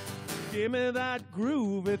 Give me that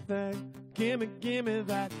groovy thing. Give me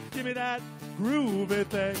that groovy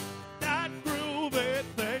thing. That groovy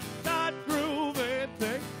thing. That groovy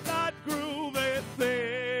thing. That groovy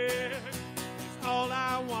thing. It's all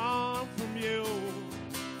I want from you.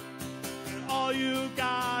 And all you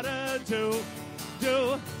gotta do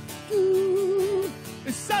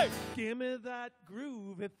is say, give me that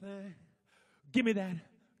groovy thing. Give me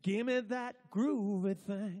that groovy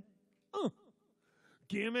thing.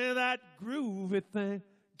 Give me that groovy thing.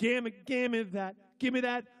 Give me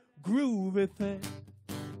that groovy thing.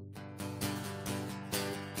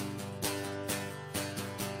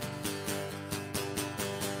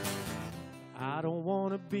 I don't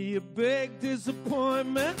want to be a big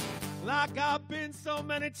disappointment like I've been so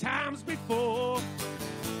many times before.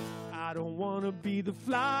 I don't want to be the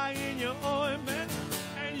fly in your ointment,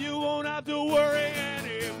 and you won't have to worry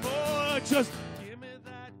anymore. Just give me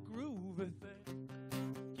that groovy thing.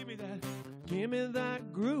 Give me that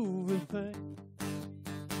groovy thing.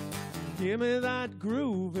 Give me that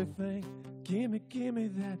groovy thing. Give me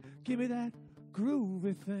that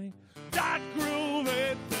groovy thing. That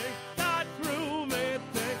groovy thing. That groovy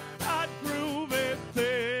thing. That groovy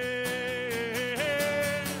thing.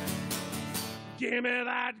 Give me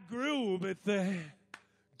that groovy thing.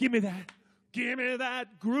 Give me that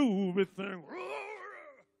groovy thing.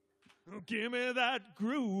 Give me that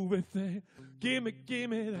groovy thing. Give me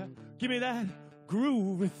that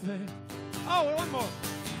groovy thing. Oh, one more.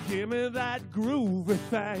 Give me that groovy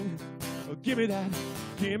thing. Give me that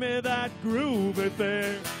groovy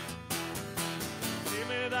thing. Give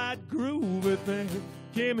me that groovy thing.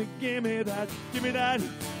 Give me that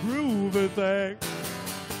groovy thing.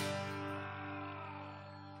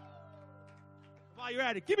 While you're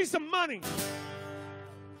at it, give me some money.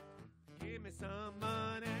 Give me some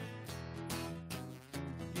money.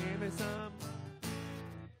 Give me some.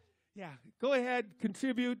 Yeah, go ahead,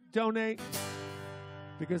 contribute, donate,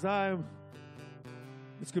 because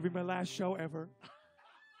this could be my last show ever.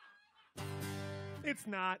 It's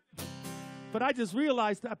not. But I just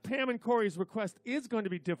realized that Pam and Corey's request is going to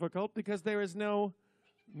be difficult because there is no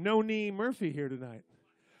knee Murphy here tonight.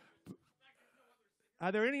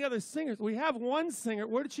 Are there any other singers? We have one singer.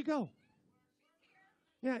 Where did she go?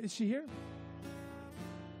 Yeah, is she here?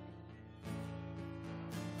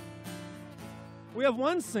 We have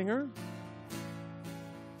one singer.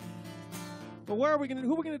 But who are we going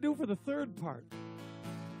to do for the third part?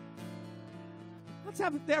 Let's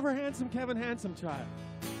have the ever handsome Kevin Handsome try it.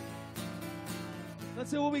 Let's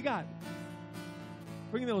see what we got.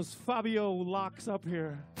 Bring those Fabio locks up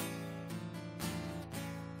here.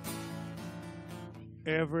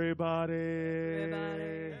 Everybody.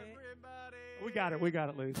 We got it, ladies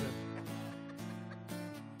and gentlemen.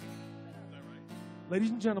 Ladies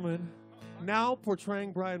and gentlemen, now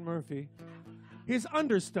portraying Brian Murphy, his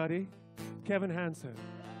understudy, Kevin Hansen.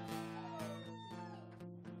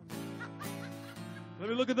 Let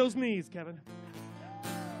me look at those knees, Kevin.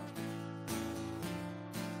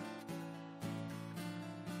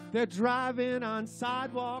 They're driving on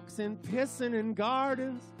sidewalks and pissing in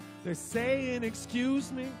gardens. They're saying,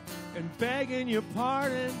 excuse me, and begging your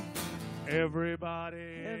pardon. Everybody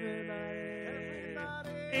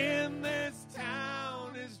in this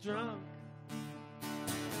town is drunk.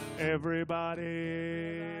 Everybody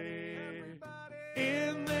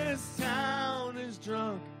in this town is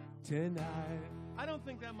drunk tonight. I don't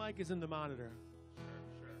think that mic is in the monitor.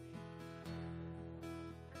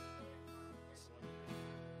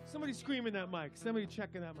 Somebody screaming that mic. Somebody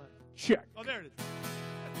checking that mic. Check. Oh, there it is.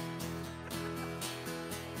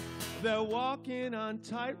 They're walking on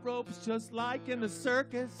tight ropes just like in the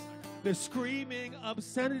circus. They're screaming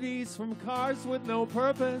obscenities from cars with no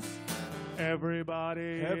purpose.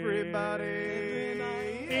 Everybody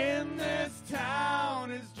in this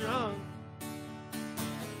town is drunk.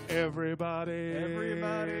 Everybody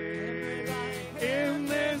in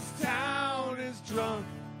this town is drunk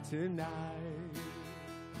tonight.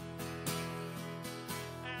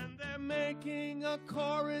 And they're making a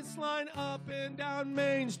chorus line up and down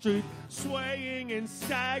Main Street, swaying and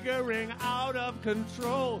staggering out of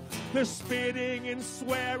control. They're spitting and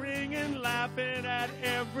swearing and laughing at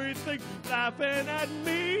everything, laughing at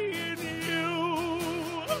me and you.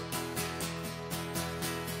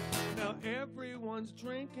 Now everyone's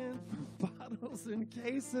drinking from bottles and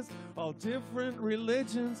cases, all different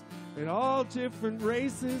religions and all different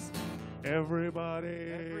races.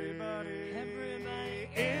 Everybody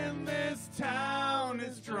in this town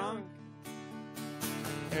is drunk.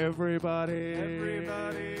 Everybody in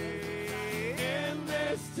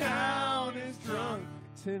this town is drunk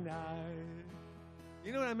tonight.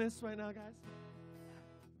 You know what I miss right now, guys?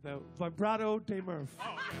 The vibrato de Murph.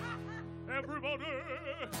 Oh, yeah. Everybody.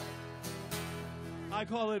 I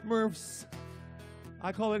call it Murph's.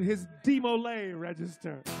 I call it his demolay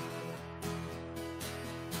register.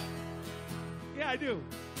 Yeah, I do.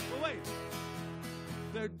 Well, wait.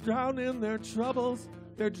 They're drowning their troubles.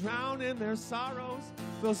 They're drowning their sorrows.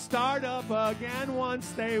 They'll start up again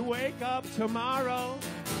once they wake up tomorrow.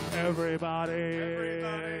 Everybody in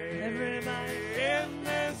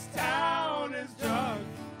this town is drunk.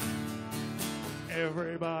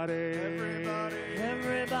 Everybody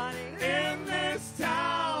in this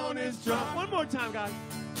town is drunk. One more time, guys.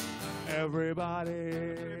 Everybody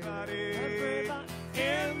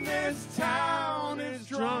in this town is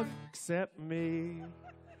drunk except me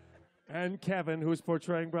and Kevin, who's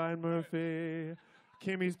portraying Brian Murphy.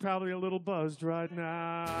 Kimmy's probably a little buzzed right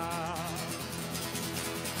now.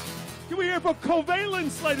 Can we hear for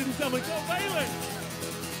Covalence, ladies and gentlemen? Covalence.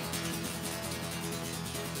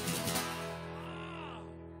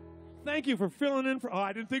 Thank you for filling in for... Oh,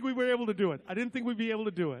 I didn't think we were able to do it. I didn't think we'd be able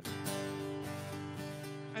to do it.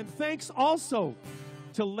 And thanks also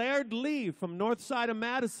to Laird Lee from North Side of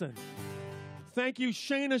Madison. Thank you,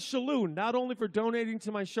 Shayna Shalhoub, not only for donating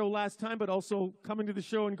to my show last time, but also coming to the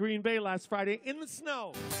show in Green Bay last Friday in the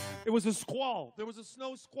snow. It was a squall. There was a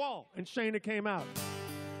snow squall, and Shayna came out.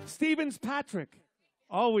 Stevens Patrick,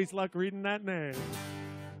 always like reading that name.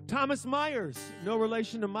 Thomas Myers, no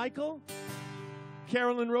relation to Michael.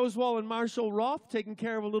 Carolyn Rosewall and Marshall Roth, taking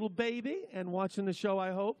care of a little baby and watching the show,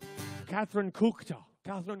 I hope. Catherine Kukta.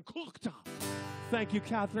 Thank you,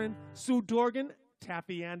 Catherine. Sue Dorgan,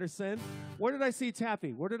 Taffy Anderson. Where did I see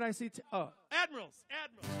Taffy? Where did I see? Admirals.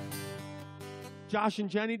 Josh and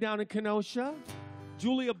Jenny down in Kenosha.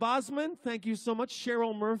 Julia Bosman, thank you so much.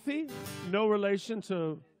 Cheryl Murphy, no relation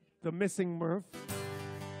to the missing Murph.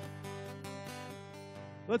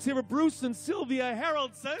 Let's hear for Bruce and Sylvia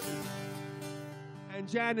Haraldson. And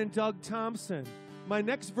Jan and Doug Thompson. My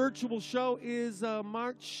next virtual show is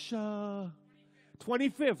March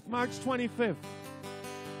 25th.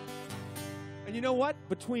 And you know what?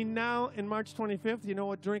 Between now and March 25th, you know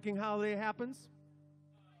what drinking holiday happens?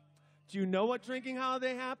 Do you know what drinking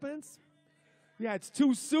holiday happens? Yeah, it's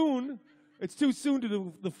too soon. It's too soon to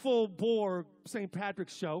do the full bore St.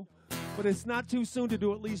 Patrick's show, but it's not too soon to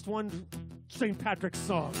do at least one St. Patrick's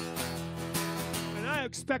song. And I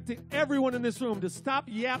expect everyone in this room to stop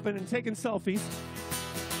yapping and taking selfies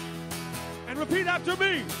and repeat after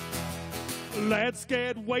me. Let's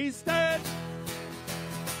get wasted.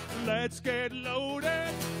 Let's get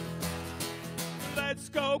loaded. Let's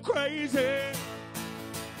go crazy.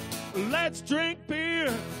 Let's drink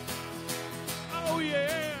beer. Oh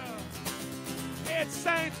yeah. It's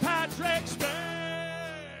St. Patrick's Day.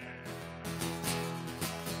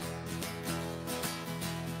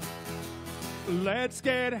 Let's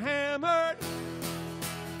get hammered.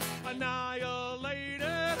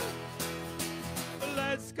 annihilated.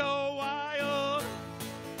 Let's go wild.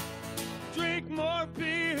 Drink more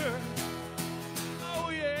beer.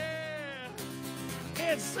 Oh yeah,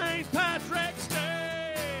 it's St. Patrick's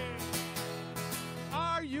Day.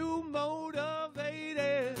 Are you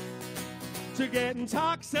motivated to get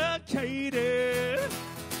intoxicated?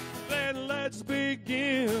 Then let's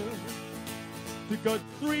begin to cut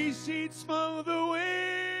 3 sheets from the wind.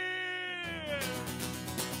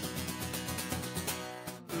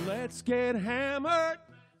 Let's get hammered,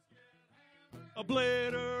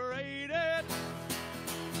 obliterated.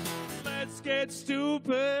 Let's get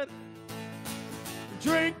stupid,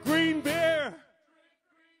 drink green beer.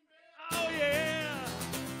 Oh yeah,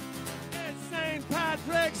 it's St.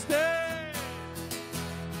 Patrick's Day.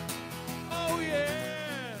 Oh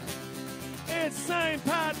yeah, it's St.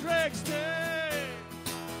 Patrick's Day.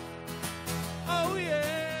 Oh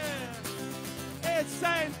yeah, it's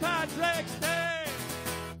St. Patrick's Day.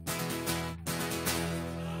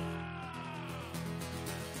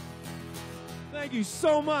 Thank you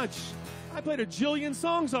so much. I played a jillion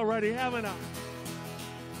songs already, haven't I?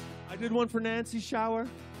 I did one for Nancy Shower.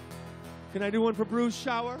 Can I do one for Bruce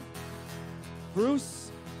Shower? Bruce,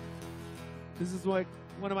 this is like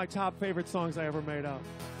one of my top favorite songs I ever made up.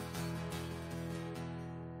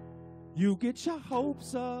 You get your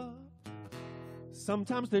hopes up,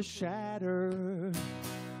 sometimes they're shattered,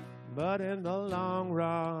 but in the long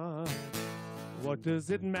run, what does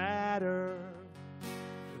it matter?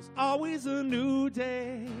 There's always a new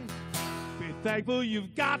day. Be thankful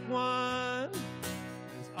you've got one.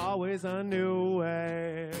 There's always a new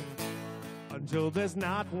way until there's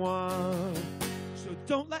not one. So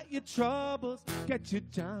don't let your troubles get you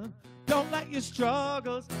down. Don't let your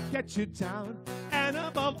struggles get you down. And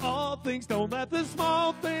above all things, don't let the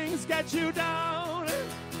small things get you down.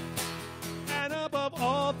 And above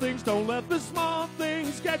all things, don't let the small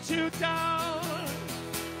things get you down.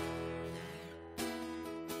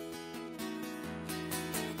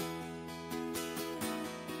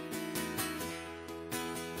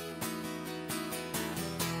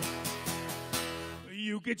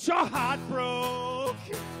 You get your heart broke,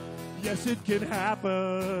 yes it can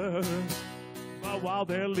happen, but while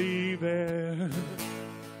they're leaving,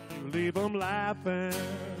 you leave them laughing.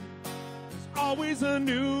 There's always a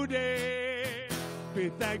new day, be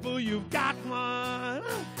thankful you've got one.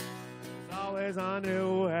 There's always a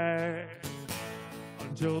new way,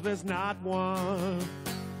 until there's not one.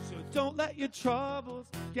 So don't let your troubles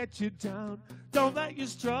get you down. Don't let your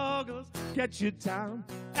struggles get you down.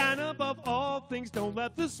 And above all things, don't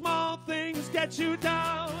let the small things get you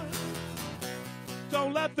down.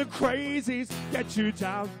 Don't let the crazies get you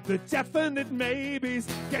down. The definite maybes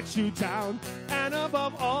get you down. And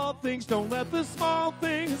above all things, don't let the small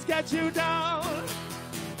things get you down.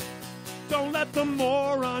 Don't let the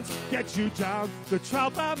morons get you down. The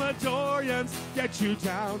Tralfamadorians get you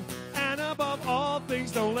down. And above all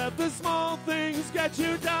things, don't let the small things get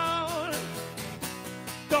you down.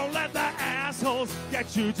 Don't let the assholes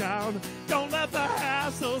get you down. Don't let the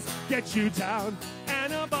hassles get you down.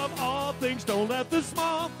 And above all things, don't let the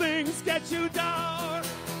small things get you down.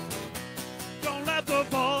 Don't let the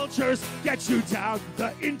vultures get you down.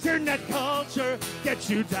 The internet culture get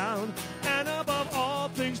you down. And above all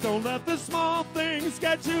things, don't let the small things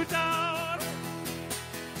get you down.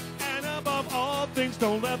 And above all things,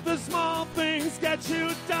 don't let the small things get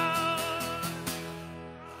you down.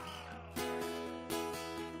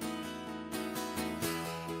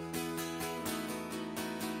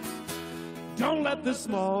 Don't let the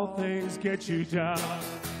small things get you down.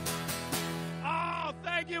 Oh,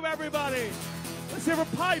 thank you, everybody. Let's hear a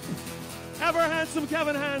pipe. Ever handsome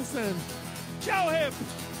Kevin Hansen. Joe Hip,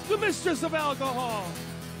 the mistress of alcohol.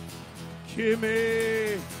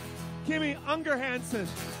 Kimmy Unger Hansen.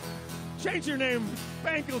 Change your name.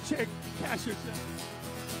 Bankel Chick. Cash your check.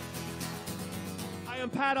 I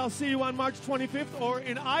am Pat. I'll see you on March 25th or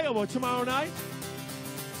in Iowa tomorrow night.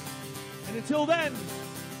 And until then,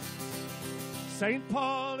 St.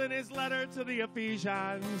 Paul, in his letter to the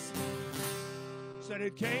Ephesians, said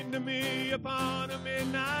it came to me upon a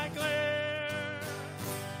midnight glare.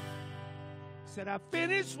 Said I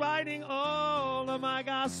finished writing all of my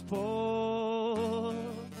gospel.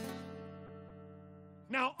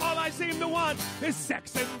 Now all I seem to want is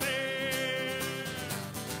sex and beer.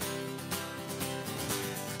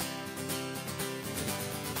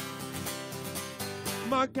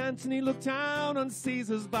 Mark Antony looked down on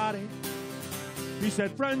Caesar's body. He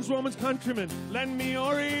said, friends, Romans, countrymen, lend me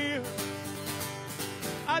your ear.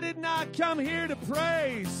 I did not come here to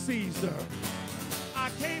praise Caesar.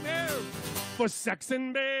 I came here for sex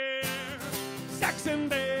and beer. Sex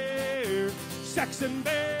and beer. sex and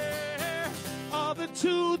beer are the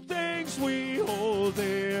two things we hold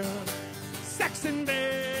dear. Sex and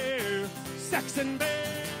beer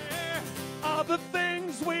are the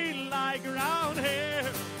things we like around here.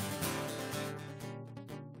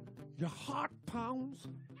 Your heart pounds.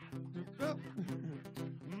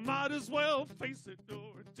 Might as well face it,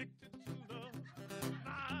 you're addicted to love.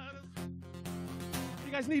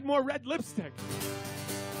 You guys need more red lipstick.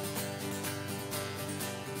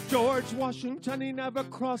 George Washington, he never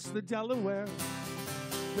crossed the Delaware.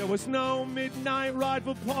 There was no midnight ride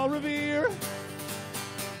for Paul Revere.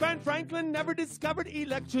 Ben Franklin never discovered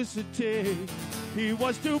electricity. He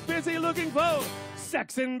was too busy looking for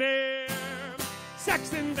sex and beer.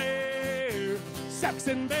 Sex and beer, sex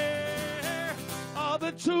and beer are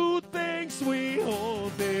the two things we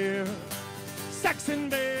hold dear. Sex and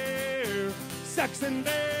beer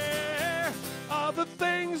are the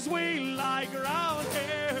things we like around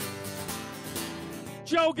here.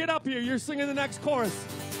 Joe, get up here. You're singing the next chorus.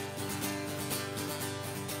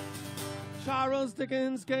 Charles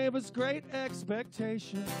Dickens gave us Great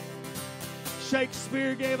Expectation.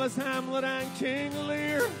 Shakespeare gave us Hamlet and King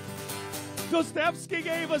Lear. Dostoevsky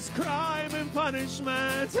gave us Crime and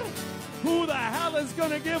Punishment. Who the hell is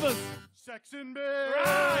gonna give us sex and beer?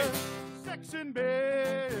 Right. Sex and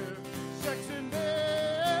beer, sex and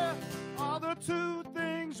beer are the two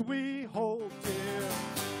things we hold dear.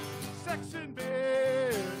 Sex and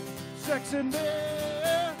beer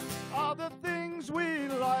are the things we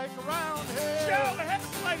like around here. Shout ahead,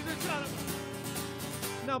 ladies and gentlemen.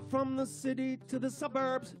 Now from the city to the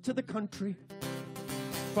suburbs to the country,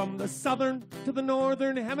 from the southern to the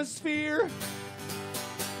northern hemisphere,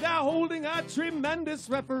 they're holding a tremendous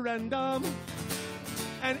referendum,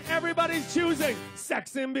 and everybody's choosing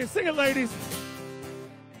sex and beer. Sing it, ladies.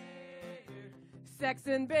 Sex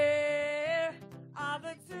and beer are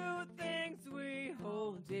the two things we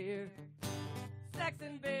hold dear. Sex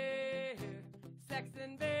and beer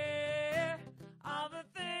are the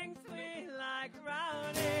things we like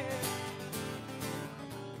around here.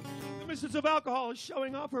 The Mistress of Alcohol is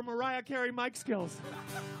showing off her Mariah Carey mic skills.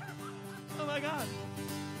 Oh my God.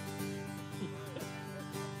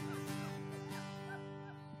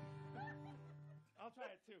 I'll try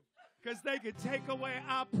it too. Because they could take away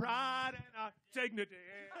our pride and our dignity.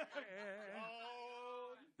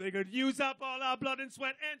 They could use up all our blood and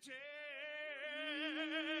sweat and tears.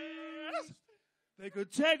 They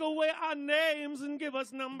could take away our names and give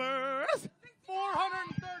us numbers.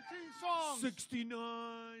 413 songs.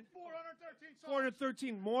 69. 413 songs.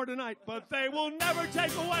 413 more tonight. But they will never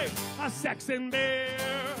take away our sex and beer.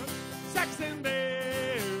 Sex and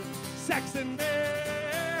beer. Sex and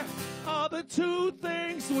beer are the two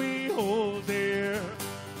things we hold dear.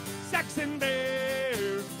 Sex and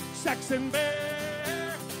beer. Sex and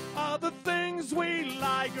beer are the things we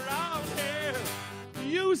like around here.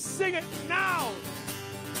 You sing it now.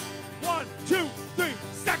 1, 2, 3.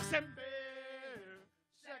 Sex and beer.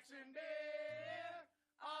 Sex and beer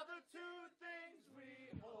are the two things we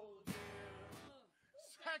hold dear.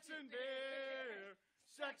 Sex and beer.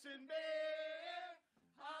 Sex and beer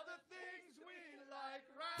are the things we like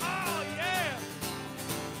around. Oh, yeah.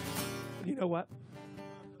 You know what?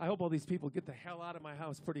 I hope all these people get the hell out of my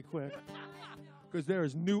house pretty quick. Because there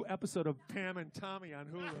is new episode of Pam and Tommy on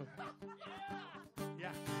Hulu.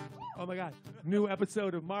 Yeah. Oh, my God. New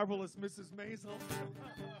episode of Marvelous Mrs. Maisel.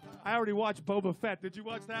 I already watched Boba Fett. Did you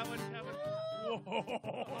watch that one, Kevin?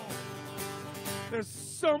 Whoa. There's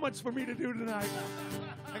so much for me to do tonight.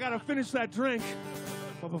 I got to finish that drink.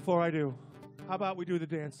 But before I do, how about we do the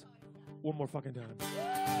dance one more fucking time?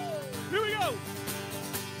 Here we go.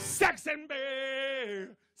 Sex and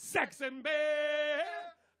beer. Sex and beer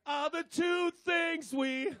are the two things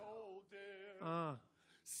we hold dear.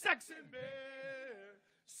 Sex and beer,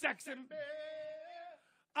 sex and beer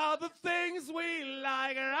are the things we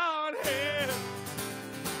like around here.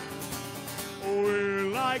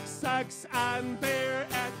 We like sex and beer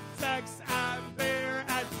and sex and beer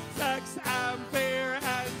and sex and beer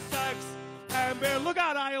and sex and beer. Look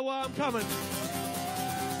out, Iowa, I'm coming.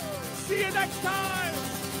 See you next time.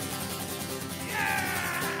 Yeah!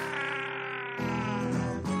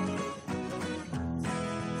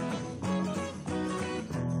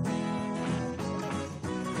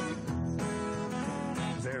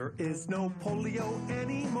 There is no polio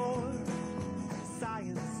anymore.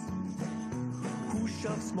 Science. Who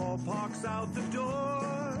shoves smallpox out the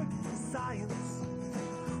door? Science.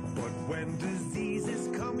 But when diseases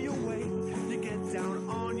come your way, you get down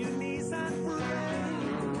on your knees and pray.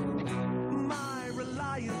 My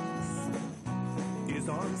reliance is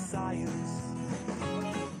on science.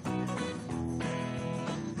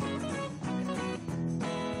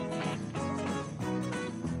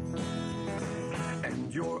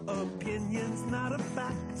 Your opinion's not a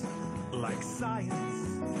fact, like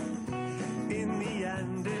science. In the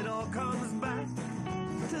end, it all comes back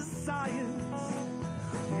to science.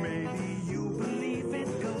 Maybe you believe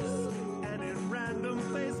in ghosts and in random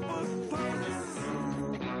Facebook posts.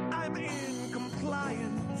 I'm in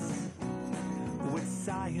compliance with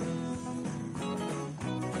science.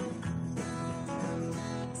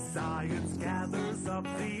 Science gathers up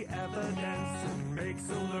the evidence and makes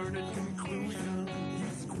a learned conclusion. You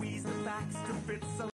squeeze the facts to fit some